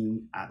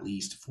consume at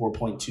least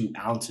 4.2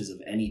 ounces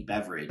of any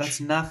beverage. That's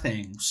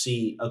nothing.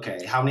 See,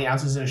 okay, how many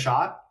ounces in a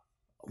shot?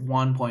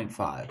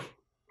 1.5.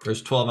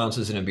 There's 12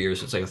 ounces in a beer,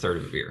 so it's like a third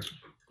of a beer.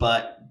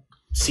 But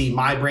see,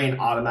 my brain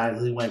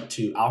automatically went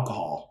to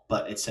alcohol,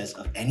 but it says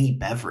of any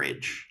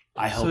beverage.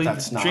 I hope So you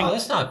that's not. drink- Oh,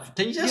 that's not.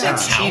 That's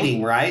That's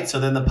cheating, right? So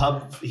then the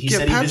pub, he Get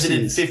said he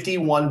visited Pepsis.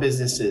 51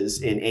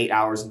 businesses in 8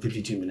 hours and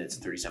 52 minutes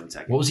and 37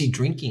 seconds. What was he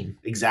drinking?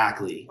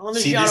 Exactly. On a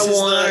See, shot this of is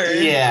the-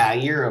 water. yeah,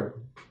 you're a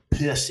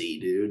pussy,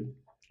 dude.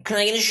 Can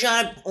I get a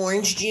shot of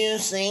orange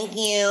juice? Thank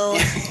you.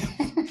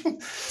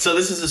 So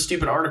this is a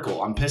stupid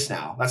article. I'm pissed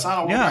now. That's not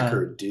a world Yeah.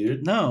 record,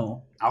 dude.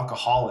 No.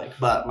 Alcoholic.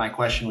 But my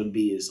question would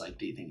be is like,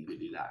 do you think you could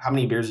do that? How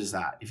many beers is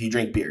that if you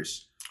drink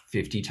beers?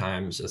 50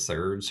 times a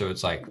third, so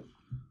it's like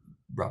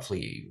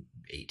roughly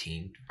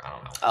 18. I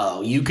don't know.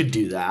 Oh, you could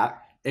do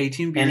that.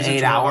 18 beers In 8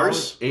 12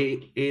 hours?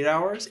 8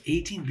 hours?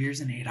 18 beers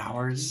in 8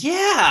 hours?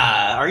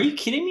 Yeah. Are you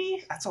kidding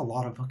me? That's a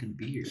lot of fucking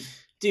beer.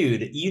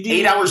 Dude, you do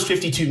 8 hours,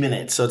 52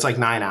 minutes. So it's like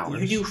 9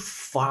 hours. You do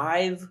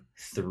 5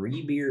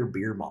 3-beer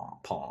beer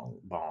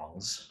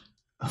bongs.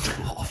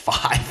 Oh,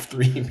 5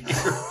 3 beer.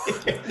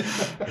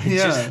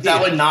 Yeah.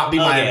 That would not be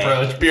my Okay,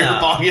 approach. Beer no.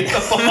 bong at the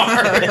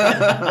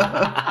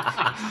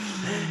bar.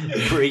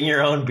 Bring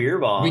your own beer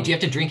bong. Wait, do you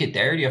have to drink it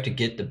there? Or do you have to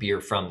get the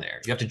beer from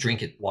there? You have to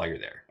drink it while you're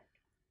there.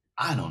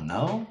 I don't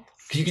know.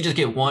 Because you could just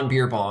get one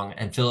beer bong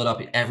and fill it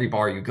up at every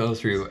bar you go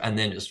through, and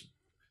then just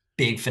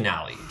big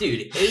finale.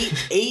 Dude,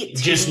 8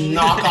 Just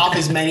knock off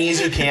as many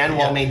as you can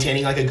while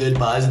maintaining like a good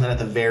buzz, and then at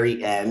the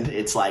very end,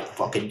 it's like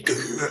fucking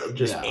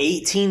just. Yeah.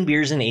 18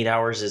 beers in 8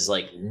 hours is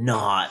like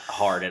not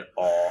hard at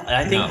all. And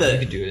I think you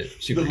could do it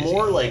super the easy.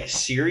 more like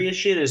serious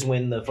shit is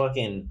when the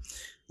fucking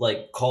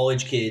like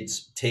college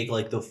kids take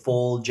like the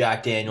full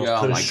Jack Daniels, Yeah,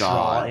 put oh a my straw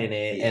God. in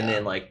it, Yeah. and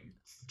then like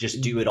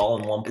just do it all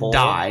in one pull.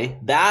 Die.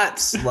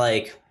 That's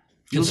like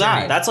You'll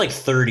die. that's like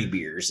 30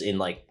 beers in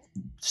like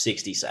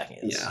 60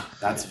 seconds. Yeah,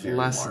 that's very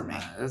Less than alarming.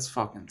 that. That's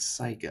fucking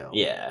psycho.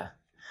 Yeah.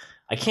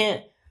 I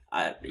can't.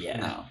 Yeah.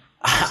 No.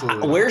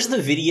 Absolutely not. Where's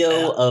the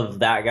video of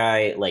that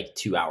guy like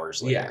 2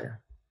 hours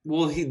later?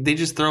 Well, they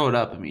just throw it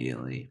up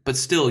immediately. But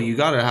still, you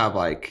gotta have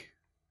like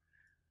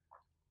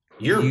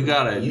you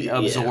gotta yeah.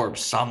 absorb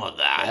some of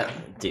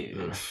that.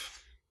 Dude.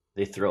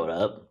 They throw it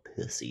up.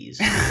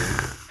 Pussies.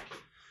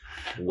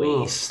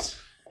 Waste.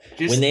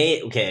 Just, when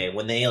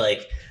they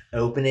like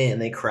open it and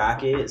they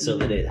crack it so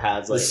that it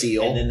has The like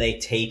seal. and then they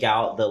take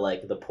out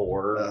the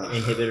pour Ugh.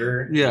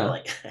 inhibitor. Yeah. They're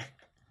like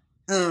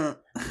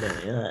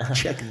yeah.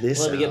 Check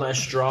this. Let me get out. my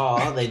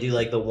straw. They do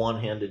like the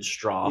one-handed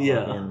straw.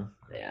 Yeah. fucking-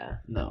 yeah.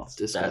 no, That's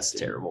disgusting.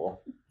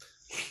 terrible.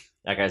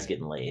 That guy's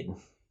getting laid.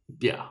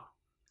 Yeah.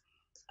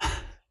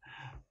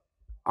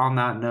 On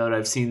that note,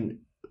 I've seen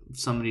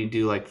somebody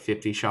do like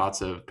 50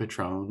 shots of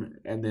Patron,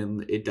 and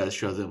then it does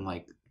show them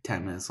like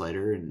 10 minutes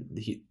later, and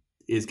he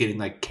is getting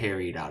like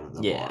carried out of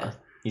the Yeah. bar.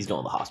 He's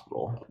going to the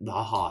hospital. The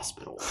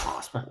hospital.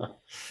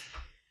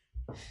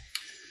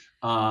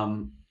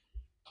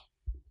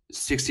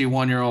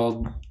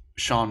 61-year-old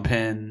Sean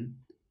Penn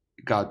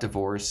got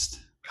divorced.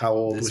 How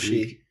old this was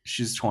week. she?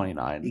 She's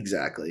 29.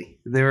 Exactly.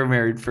 They were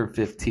married for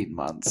 15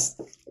 months.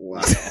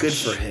 Wow. Good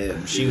for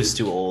him. She was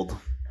too old.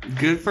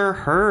 Good for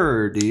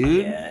her,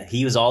 dude. Yeah.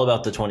 He was all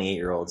about the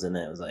 28-year-olds, and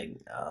then it was like,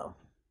 oh,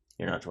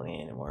 you're not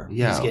 28 anymore.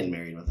 Yeah. He's getting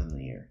married within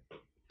the year.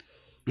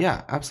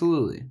 Yeah,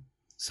 absolutely.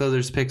 So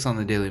there's pics on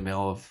the Daily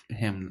Mail of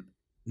him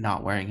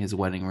not wearing his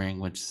wedding ring,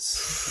 which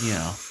is, you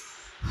know,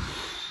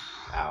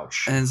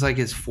 Ouch. and it's like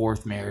his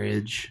 4th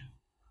marriage.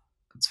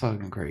 It's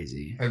fucking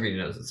crazy. Everybody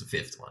knows it's the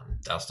 5th one.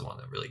 That's the one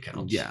that really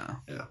counts. Yeah.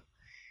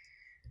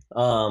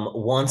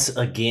 Once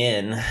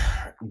again,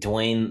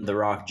 Dwayne The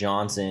Rock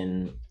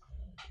Johnson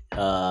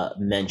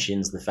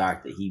mentions the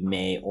fact that he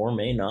may or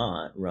may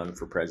not run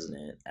for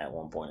president at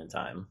one point in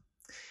time.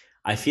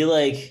 I feel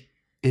like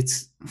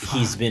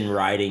he's been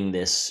riding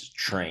this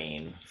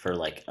train for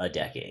like a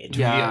decade. Do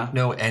you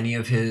know any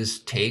of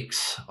his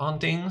takes on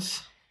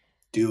things?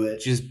 Do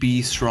it. Just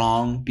be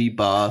strong, be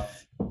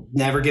buff.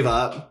 Never give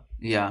up.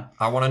 Yeah.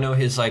 I want to know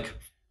his like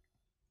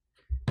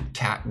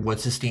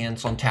what's his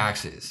stance on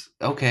taxes?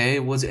 Okay,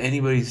 what's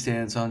anybody's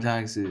stance on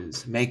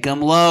taxes? Make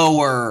them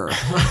lower.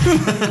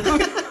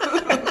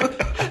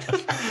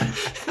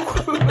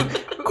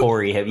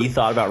 Corey, have you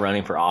thought about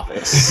running for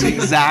office?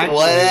 Exactly.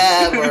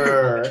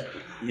 Whatever.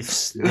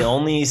 It's the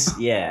only,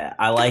 yeah,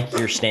 I like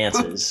your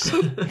stances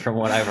from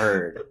what I've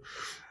heard.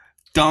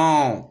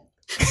 Don't.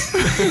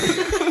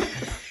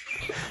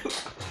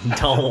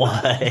 Don't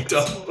what?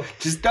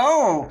 Just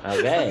don't.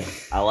 Okay,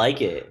 I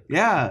like it.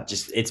 Yeah.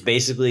 Just it's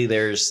basically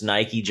there's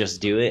Nike,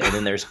 just do it, and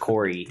then there's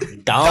Corey.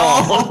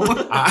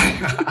 Don't.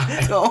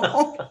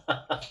 Don't.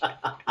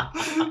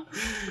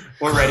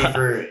 We're ready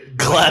for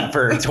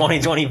Clever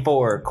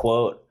 2024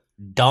 quote.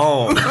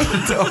 Don't.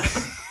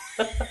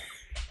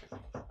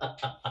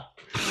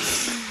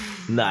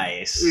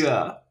 Nice.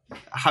 Yeah.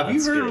 Have you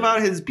That's heard good.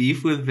 about his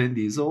beef with Vin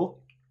Diesel?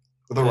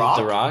 The Rock.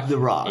 The Rock. The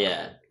Rock.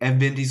 Yeah. And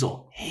Vin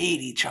Diesel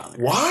hate each other.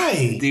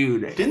 Why?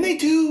 Dude. Didn't they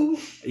do?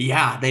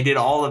 Yeah, they did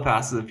all the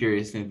Fast and the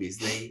Furious movies.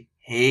 They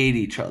hate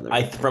each other.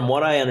 From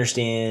what I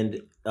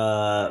understand,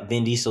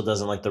 Vin Diesel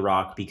doesn't like The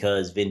Rock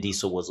because Vin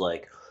Diesel was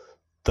like,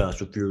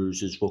 Fast and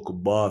Furious is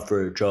fucking my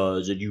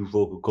franchise, and you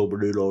fucking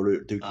coming in on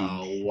it thinking.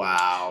 Oh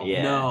wow.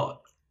 Yeah. No.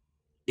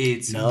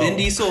 It's No. Vin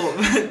Diesel.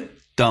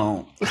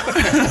 Don't.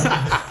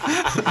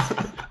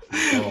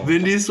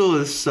 Vin Diesel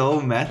is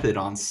so method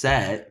on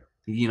set.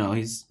 You know,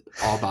 he's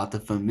all about the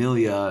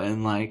familia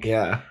and like,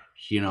 Yeah.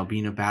 you know,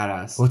 being a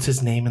badass. What's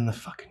his name in the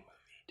fucking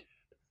movie?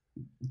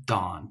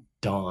 Don?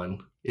 Dawn.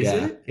 Is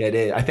yeah. it? Yeah, it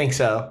is. I think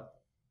so.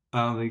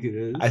 I don't think it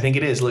is. I think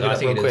it is. Look No, it I up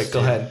think real it quick. is, Go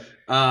too.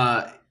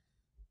 ahead.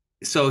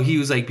 So he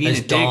was like being It's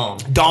a dick. Dom.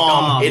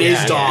 Dom. It is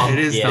yeah, Dom. It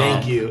is Yeah. Dom.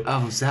 Thank you.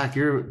 Oh, Zach,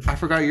 I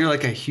forgot you're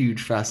like a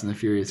huge Fast and the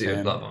Furious Dude,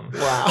 fan. love him.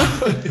 Wow.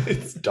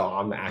 It's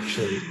Dom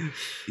actually.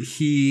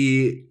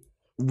 He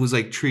was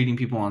like treating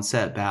people on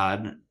set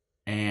bad,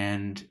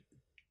 and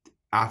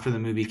after the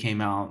movie came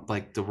out,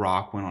 like The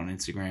Rock went on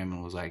Instagram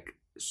and was like,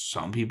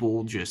 some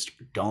people just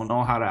don't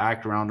know how to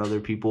act around other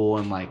people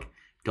and like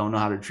don't know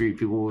how to treat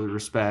people with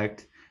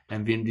respect.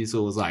 And Vin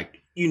Diesel was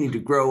like, you need to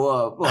grow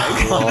up.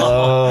 Like,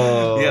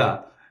 Whoa.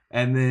 yeah.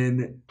 And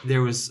then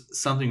there was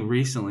something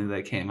recently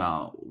that came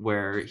out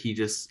where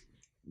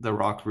The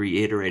Rock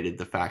reiterated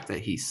the fact that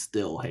he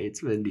still hates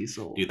Vin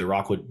Diesel. Dude, The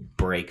Rock would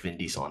break Vin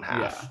Diesel in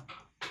half.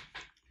 Yeah.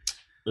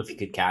 If you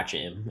could catch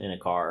him in a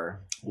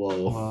car.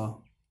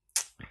 Whoa.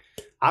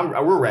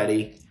 Well, We're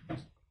ready.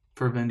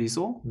 for Vin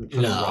Diesel? For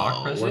The Rock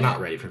we're president? not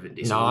ready for Vin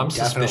Diesel. No, I'm We're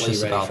definitely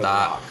suspicious ready about for The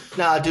that. Rock.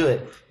 Nah, do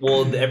it.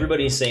 Well,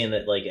 everybody's saying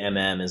that like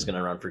MM is going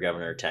to run for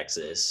governor of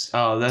Texas.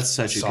 Oh, that's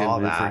such a good Saw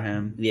move that. for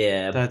him.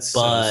 Yeah, That's so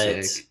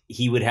but sick.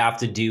 he would have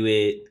to do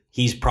it.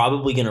 He's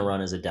probably going to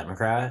run as a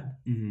Democrat,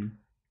 hmm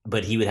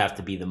but he would have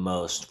to be the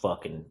most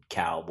fucking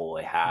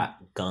cowboy hat,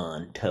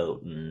 gun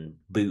toting,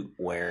 boot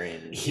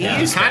wearing. He Yeah,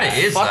 is kinda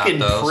is that, fucking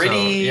though, so,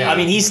 pretty. yeah. I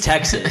mean, he's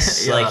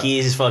Texas. Yeah. Like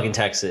he's fucking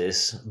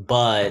Texas,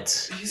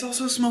 but He's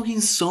also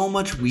smoking so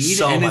much weed,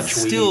 So and much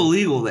it's weed. still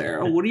illegal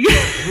there. What do you?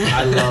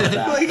 I love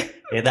that.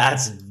 Like, yeah,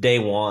 that's day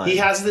one. He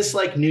has this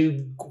like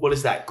new, what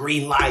is that,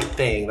 green light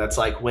thing that's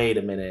like, wait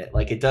a minute.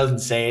 Like it doesn't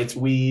say it's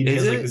weed.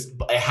 Is It's like it? this,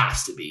 but it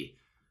has to be.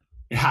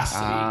 It has to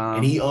be. Um,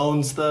 And he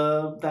owns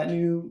that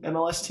new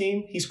MLS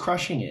team. He's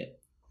crushing it.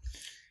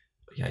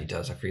 Yeah, he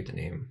does. I forget the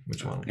name.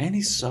 Which one? and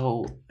he's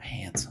so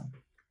handsome.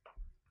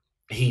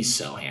 He's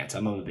so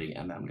handsome. I'm a big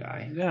MM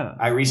guy. Yeah.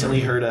 I recently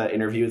heard an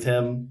interview with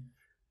him.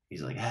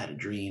 He's like, I had a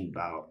dream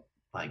about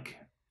like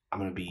I'm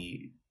gonna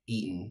be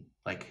eaten,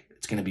 like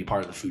it's gonna be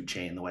part of the food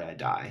chain the way I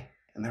die.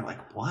 And they're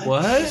like, what?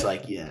 What? He's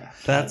like, yeah.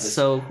 That's This-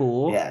 so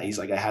cool. Yeah, he's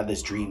like, I had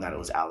this dream that it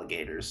was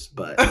alligators,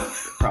 but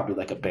probably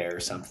like a bear or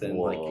something.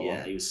 Whoa. Like,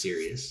 yeah, he was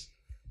serious.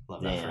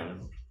 Love that for Damn.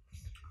 him.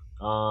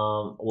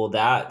 Well,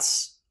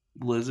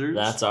 Blizzards.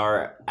 that's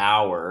our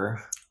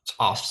hour. It's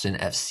Austin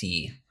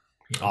FC.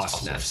 It's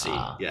Austin FC.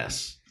 Ah.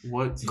 Yes.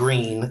 what?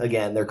 Green.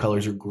 Again, their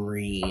colors are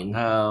green.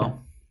 Oh,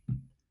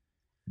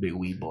 Big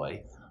weed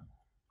boy.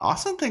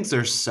 Austin thinks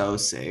they're so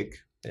sick.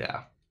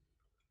 Yeah.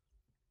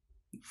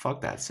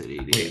 Fuck that city,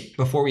 dude. Wait,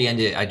 before we end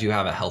it, I do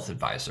have a health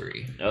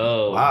advisory.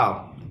 Oh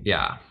Wow.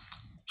 Yeah.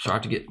 So I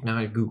have to get now.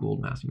 I googled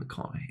Matthew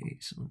McConaughey.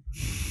 So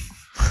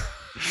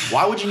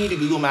Why would you need to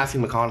Google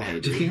Matthew McConaughey? to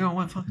Dude? figure out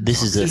what fucking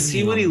This is To a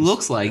see what he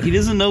looks like. He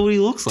doesn't know what he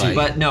looks like.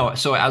 But no.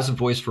 So as a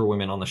voice for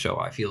women on the show,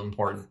 I feel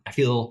important. I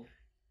feel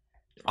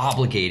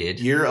obligated.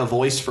 You're a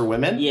voice for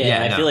women? Yeah,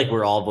 Yeah, I I know. feel like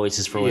we're all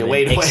voices for Yeah, women,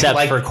 wait, except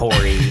like- for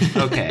Corey.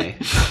 okay.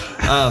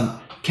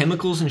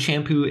 Chemicals in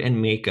shampoo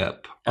and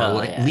makeup are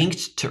Oh, yeah.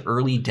 linked to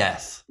early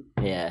death.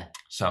 Yeah,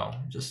 So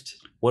just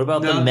What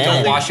about No, the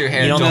men? don't wash your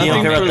hair. You don't Don't care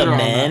about further the on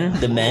men?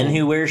 that. The men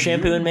who wear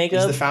shampoo and Is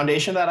makeup? the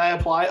foundation that I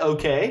apply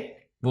okay?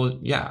 Well,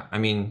 yeah. I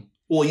mean,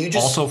 Well, you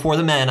just also for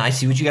the men. I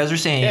see what you guys are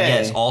saying. Yeah.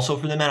 Yes, also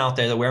for the men out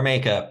there that wear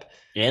makeup.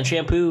 And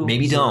shampoo.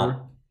 Maybe Sir.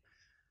 don't.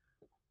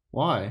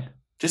 Why?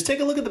 just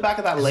take a look at the back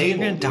of that You're label.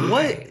 gonna die.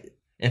 What?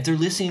 If they're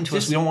listening to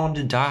us, we don't want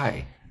them to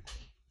die.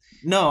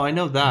 No, I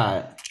know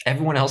that.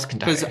 Everyone else can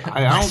die. 'Cause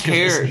I don't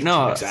care. Listening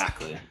No. to us.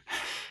 Exactly.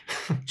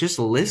 Just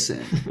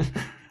listen.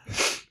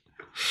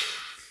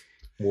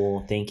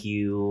 Well, thank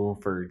you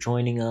for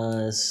joining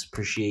us.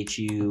 Appreciate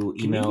you.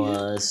 Email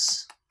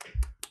us.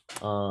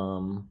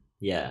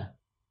 Yeah.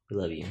 We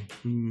love you.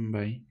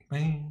 Bye.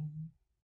 Bye.